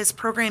things that this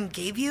program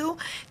gave you,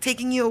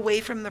 taking you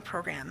away from the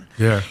program.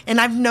 Yeah. And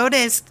I've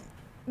noticed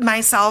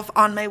myself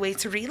on my way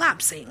to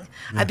relapsing.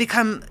 I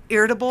become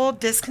irritable,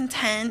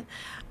 discontent,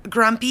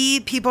 grumpy.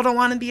 People don't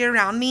want to be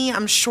around me.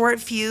 I'm short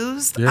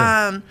fused.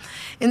 Yeah.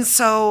 And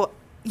so,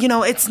 you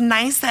know, it's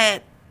nice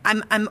that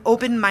I'm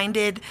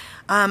open-minded.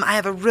 I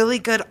have a really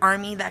good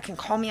army that can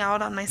call me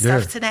out on my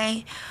stuff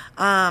today.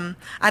 I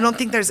don't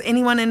think there's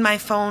anyone in my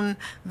phone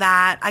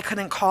that I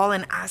couldn't call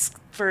and ask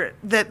for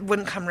that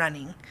wouldn't come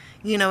running.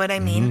 You know what I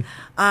mean?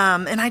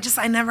 And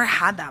I never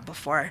had that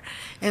before.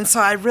 And so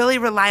I really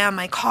rely on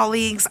my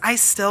colleagues. I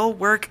still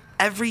work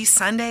every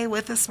Sunday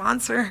with a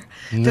sponsor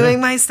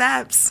doing my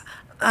steps.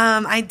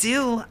 I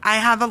do. I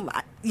have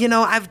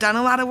I've done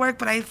a lot of work,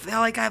 but I feel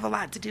like I have a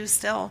lot to do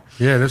still.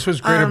 Yeah, that's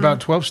what's great about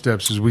 12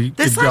 steps is we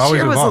this could last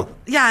always year evolve.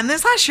 and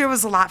this last year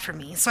was a lot for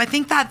me. So I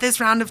think that this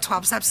round of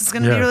 12 steps is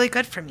going to be really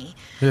good for me.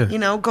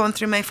 Yeah. Going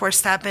through my 4th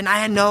step, and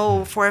I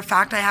know for a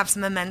fact I have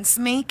some amends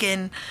to make,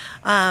 and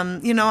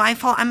I'm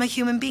a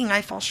human being.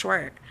 I fall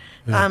short,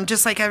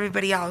 just like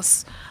everybody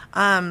else.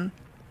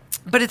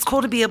 But it's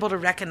cool to be able to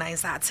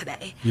recognize that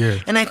today. Yeah.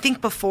 And I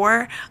think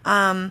before,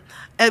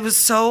 it was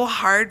so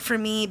hard for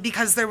me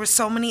because there were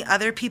so many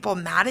other people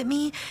mad at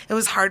me. It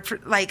was hard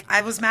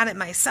I was mad at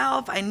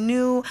myself. I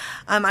knew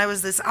I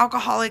was this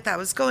alcoholic that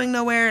was going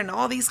nowhere and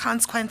all these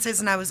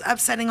consequences, and I was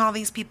upsetting all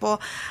these people.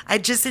 I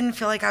just didn't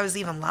feel like I was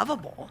even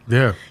lovable.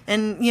 Yeah.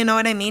 And you know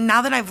what I mean?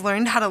 Now that I've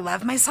learned how to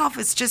love myself,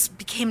 it's just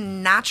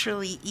became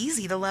naturally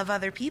easy to love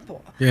other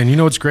people. Yeah,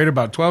 and what's great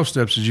about 12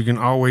 steps is you can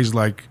always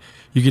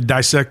you could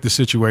dissect the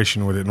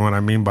situation with it. And what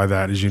I mean by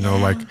that is,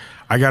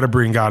 I got to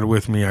bring God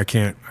with me. I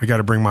got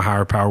to bring my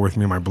higher power with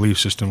me, my belief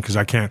system, because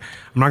I'm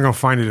not going to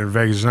find it in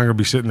Vegas. It's not going to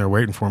be sitting there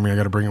waiting for me. I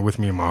got to bring it with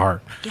me in my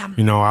heart. Yeah.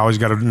 I always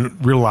got to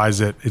realize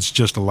that it's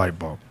just a light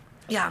bulb.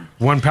 Yeah.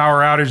 One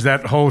power outage,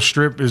 that whole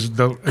strip is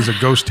a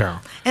ghost town.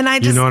 And I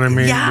just, you know what I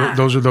mean? Yeah.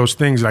 Those are those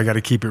things that I got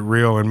to keep it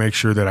real and make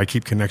sure that I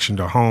keep connection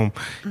to home,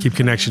 keep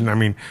connection. I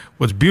mean,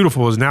 what's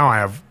beautiful is now I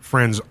have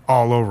friends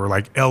all over.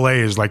 Like LA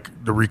is like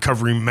the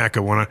recovery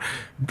mecca.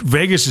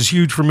 Vegas is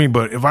huge for me,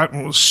 but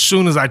as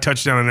soon as I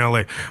touch down in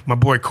LA, my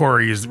boy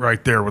Corey is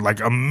right there with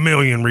like 1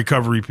 million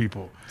recovery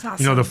people.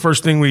 Awesome. The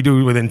first thing we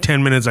do within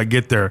 10 minutes I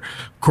get there,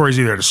 Corey's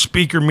either at a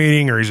speaker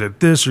meeting or he's at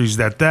this or he's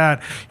at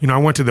that. I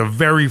went to the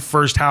very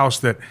first house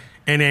that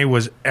NA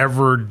was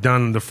ever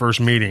done, the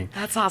first meeting.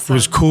 That's awesome. It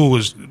was cool. It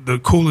was the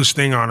coolest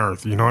thing on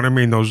earth. You know what I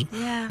mean?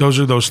 Those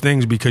are those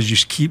things because you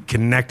keep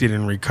connected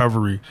in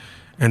recovery.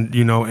 And,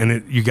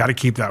 you got to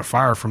keep that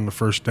fire from the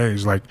first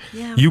days.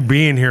 You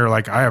being here,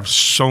 I have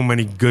so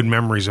many good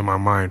memories in my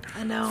mind.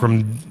 I know.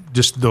 From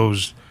just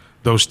those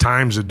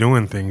times of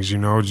doing things,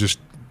 just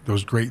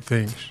those great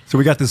things. So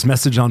we got this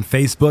message on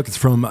Facebook. It's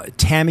from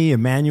Tammy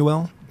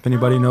Emanuel. If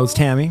anybody knows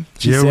Tammy.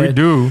 She we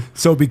do.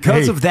 So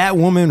because of that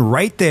woman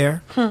right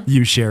there,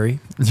 you, Sheri,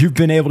 you've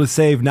been able to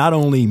save not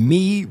only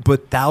me,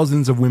 but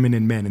thousands of women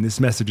and men. And this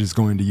message is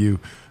going to you,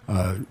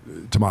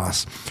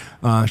 Tomas.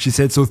 She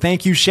said, so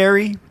thank you,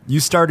 Sheri.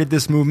 You started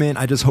this movement.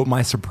 I just hope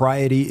my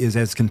sobriety is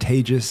as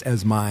contagious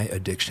as my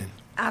addiction.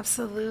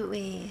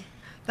 Absolutely.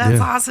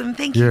 That's awesome.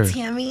 Thank you,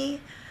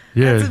 Tammy.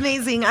 Yeah. That's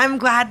amazing. I'm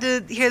glad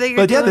to hear that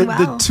you're doing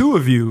well. The two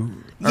of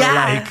you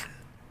are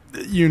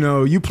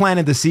you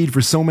planted the seed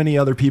for so many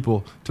other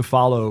people to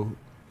follow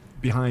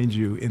behind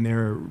you in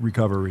their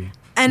recovery.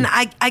 And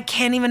I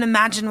can't even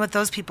imagine what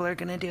those people are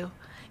going to do.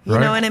 You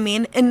know what I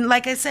mean? And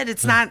like I said,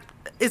 it's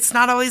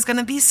not always going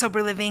to be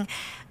sober living.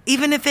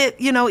 Even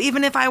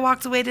if I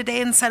walked away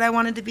today and said I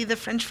wanted to be the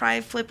French fry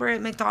flipper at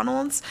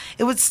McDonald's,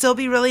 it would still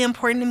be really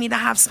important to me to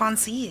have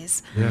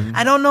sponsees. Yeah.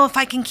 I don't know if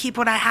I can keep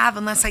what I have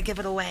unless I give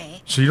it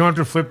away. So you don't have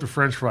to flip the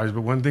French fries,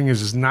 but one thing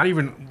is, it's not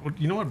even,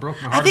 what broke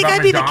my heart I think about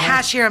I'd be the McDonald's?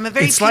 cashier. I'm a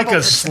very It's like a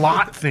person.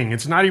 slot thing.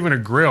 It's not even a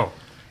grill.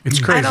 It's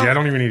crazy. I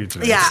don't even eat it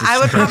today. Yeah, I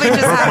would probably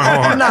just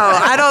have. No,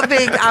 I don't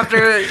think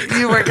after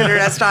you work in a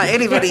restaurant,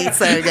 anybody eats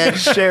there again.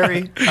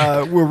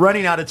 Sheri, we're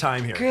running out of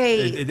time here.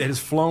 Great. It has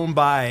flown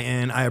by,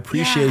 and I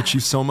appreciate you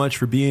so much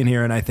for being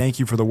here, and I thank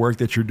you for the work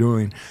that you're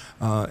doing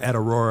at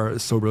Aurora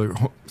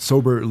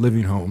Sober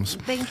Living Homes.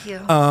 Thank you.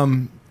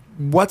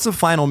 What's a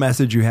final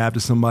message you have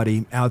to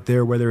somebody out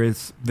there, whether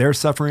it's they're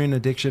suffering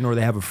addiction or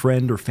they have a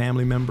friend or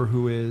family member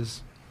who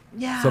is?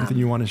 Something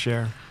you want to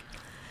share?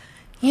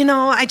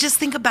 I just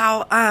think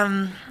about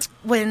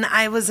when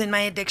I was in my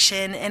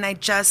addiction and I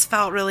just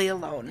felt really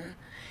alone.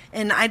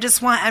 And I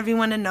just want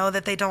everyone to know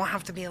that they don't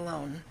have to be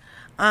alone.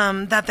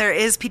 That there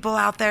is people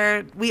out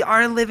there. We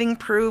are living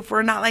proof.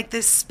 We're not like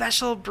this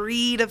special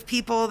breed of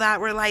people that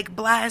were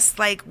blessed.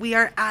 We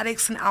are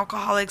addicts and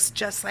alcoholics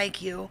just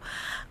like you.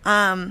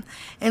 And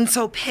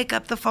so pick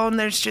up the phone.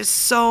 There's just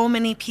so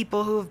many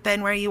people who have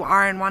been where you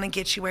are and want to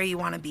get you where you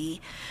want to be.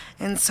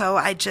 And so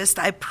I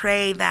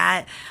pray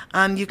that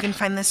you can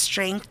find the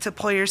strength to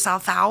pull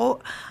yourself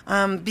out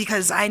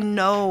because I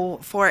know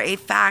for a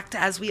fact,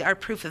 as we are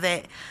proof of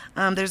it,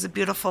 there's a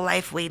beautiful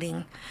life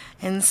waiting.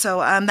 And so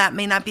that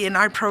may not be in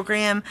our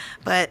program,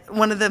 but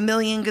one of the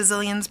million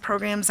gazillions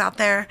programs out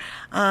there.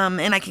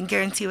 And I can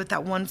guarantee with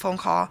that one phone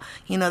call,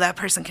 that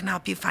person can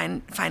help you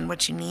find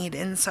what you need.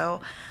 And so,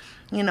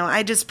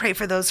 I just pray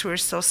for those who are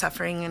still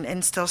suffering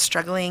and still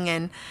struggling.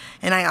 And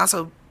I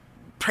also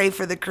pray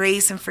for the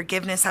grace and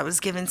forgiveness that was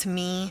given to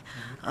me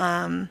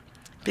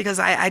because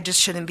I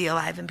just shouldn't be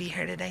alive and be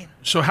here today.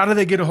 So how do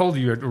they get a hold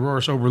of you at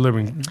Aurora Sober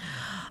Living?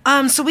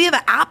 So we have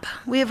an app.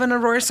 We have an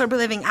Aurora Sober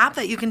Living app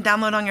that you can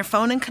download on your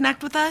phone and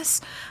connect with us.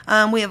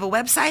 We have a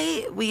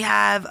website. We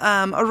have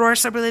Aurora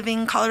Sober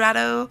Living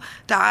Colorado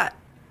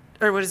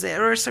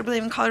Aurora Sober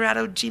Living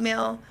Colorado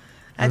Gmail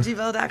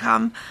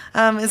gmail.com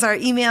is our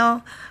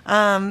email.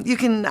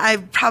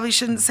 I probably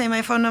shouldn't say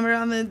my phone number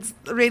on the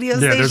radio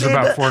station. Yeah, there's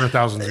about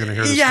 400,000 is going to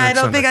hear this. Yeah, I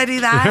don't think I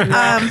do that.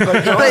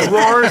 But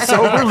Aurora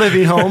Sober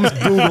Living Homes,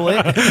 Google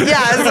it.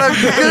 Yeah, so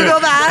Google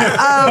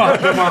that.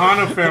 The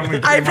Mahana family.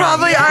 I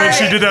probably are. When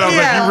she did that, I was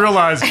like, you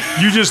realize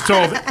you just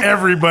told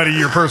everybody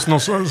your personal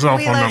cell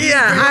phone number.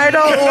 Yeah, I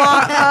don't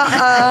want.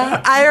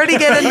 I already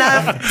get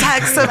enough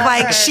texts of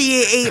like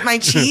she ate my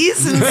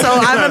cheese, and so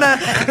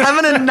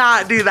I'm gonna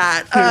not do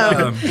that.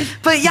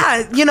 But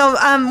yeah,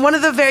 one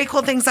of the very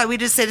cool things that we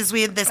just did is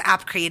we had this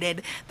app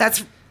created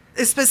that's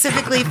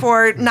specifically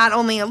for not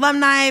only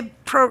alumni,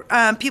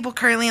 people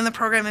currently in the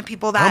program, and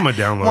people that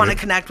want to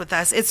connect with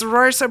us. It's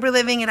Aurora Sober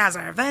Living. It has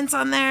our events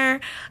on there.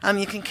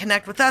 You can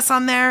connect with us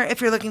on there if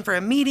you're looking for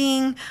a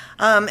meeting.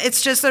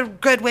 It's just a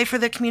good way for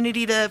the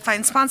community to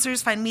find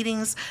sponsors, find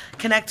meetings,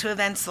 connect to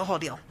events, the whole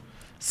deal.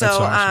 So that's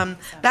awesome.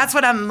 That's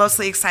what I'm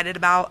mostly excited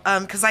about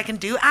because I can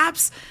do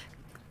apps.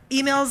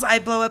 Emails, I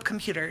blow up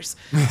computers.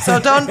 So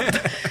don't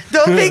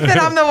think that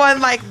I'm the one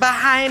like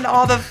behind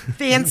all the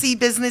fancy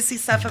businessy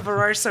stuff of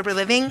Aurora Sober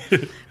Living.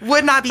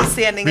 Would not be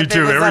standing. Me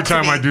too. Every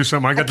time I do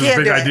something, I got this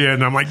big idea,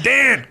 and I'm like,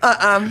 Dan.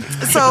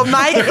 So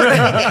I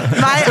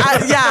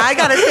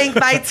got to thank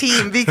my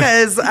team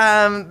because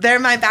they're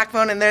my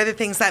backbone and they're the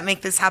things that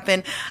make this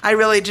happen. I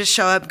really just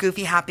show up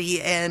goofy,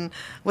 happy, and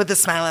with a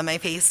smile on my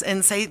face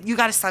and say, "You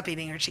got to stop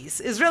eating your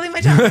cheese." Is really my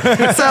job.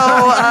 So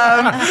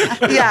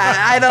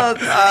I don't.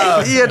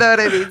 You know what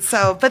I mean?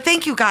 So, but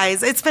thank you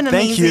guys. It's been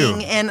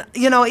amazing. And,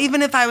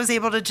 even if I was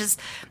able to just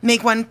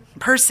make one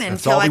person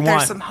feel like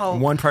there's some hope.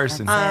 One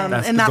person.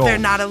 And that they're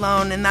not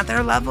alone and that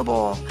they're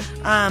lovable,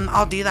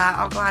 I'll do that.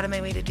 I'll go out of my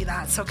way to do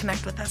that. So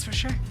connect with us for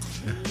sure.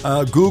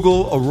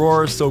 Google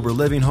Aurora Sober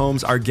Living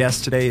Homes. Our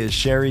guest today is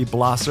Sheri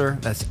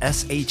Blosser. That's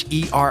SheriBlosser.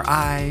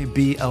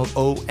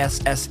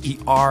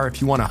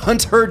 If you want to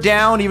hunt her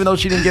down, even though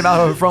she didn't give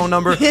out her phone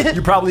number,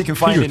 you probably can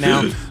find it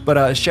now. But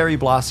Sheri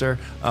Blosser,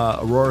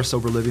 Aurora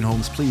Sober Living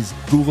Homes, please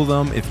Google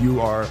them if you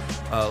are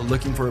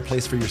looking for a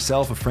place for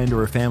yourself, a friend,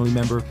 or a family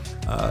member.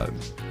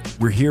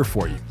 We're here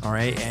for you, all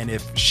right? And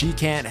if she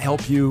can't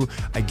help you,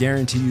 I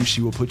guarantee you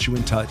she will put you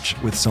in touch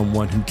with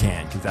someone who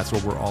can, because that's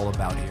what we're all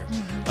about here.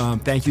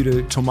 Thank you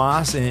to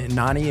Tomas and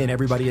Nani and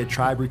everybody at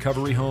Tribe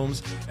Recovery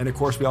Homes. And of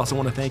course, we also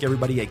want to thank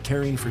everybody at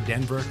Caring for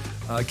Denver.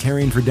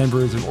 Caring for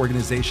Denver is an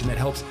organization that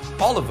helps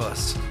all of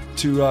us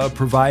to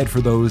provide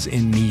for those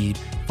in need,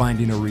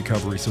 finding a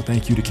recovery. So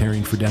thank you to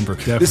Caring for Denver.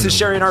 Definitely. This is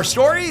Sharing Our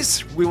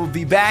Stories. We will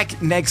be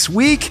back next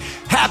week.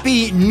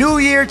 Happy New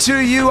Year to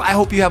you. I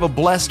hope you have a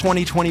blessed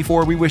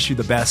 2024. We wish you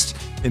the best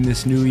in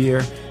this new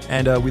year.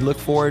 And we look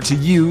forward to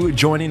you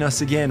joining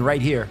us again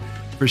right here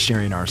for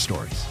Sharing Our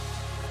Stories.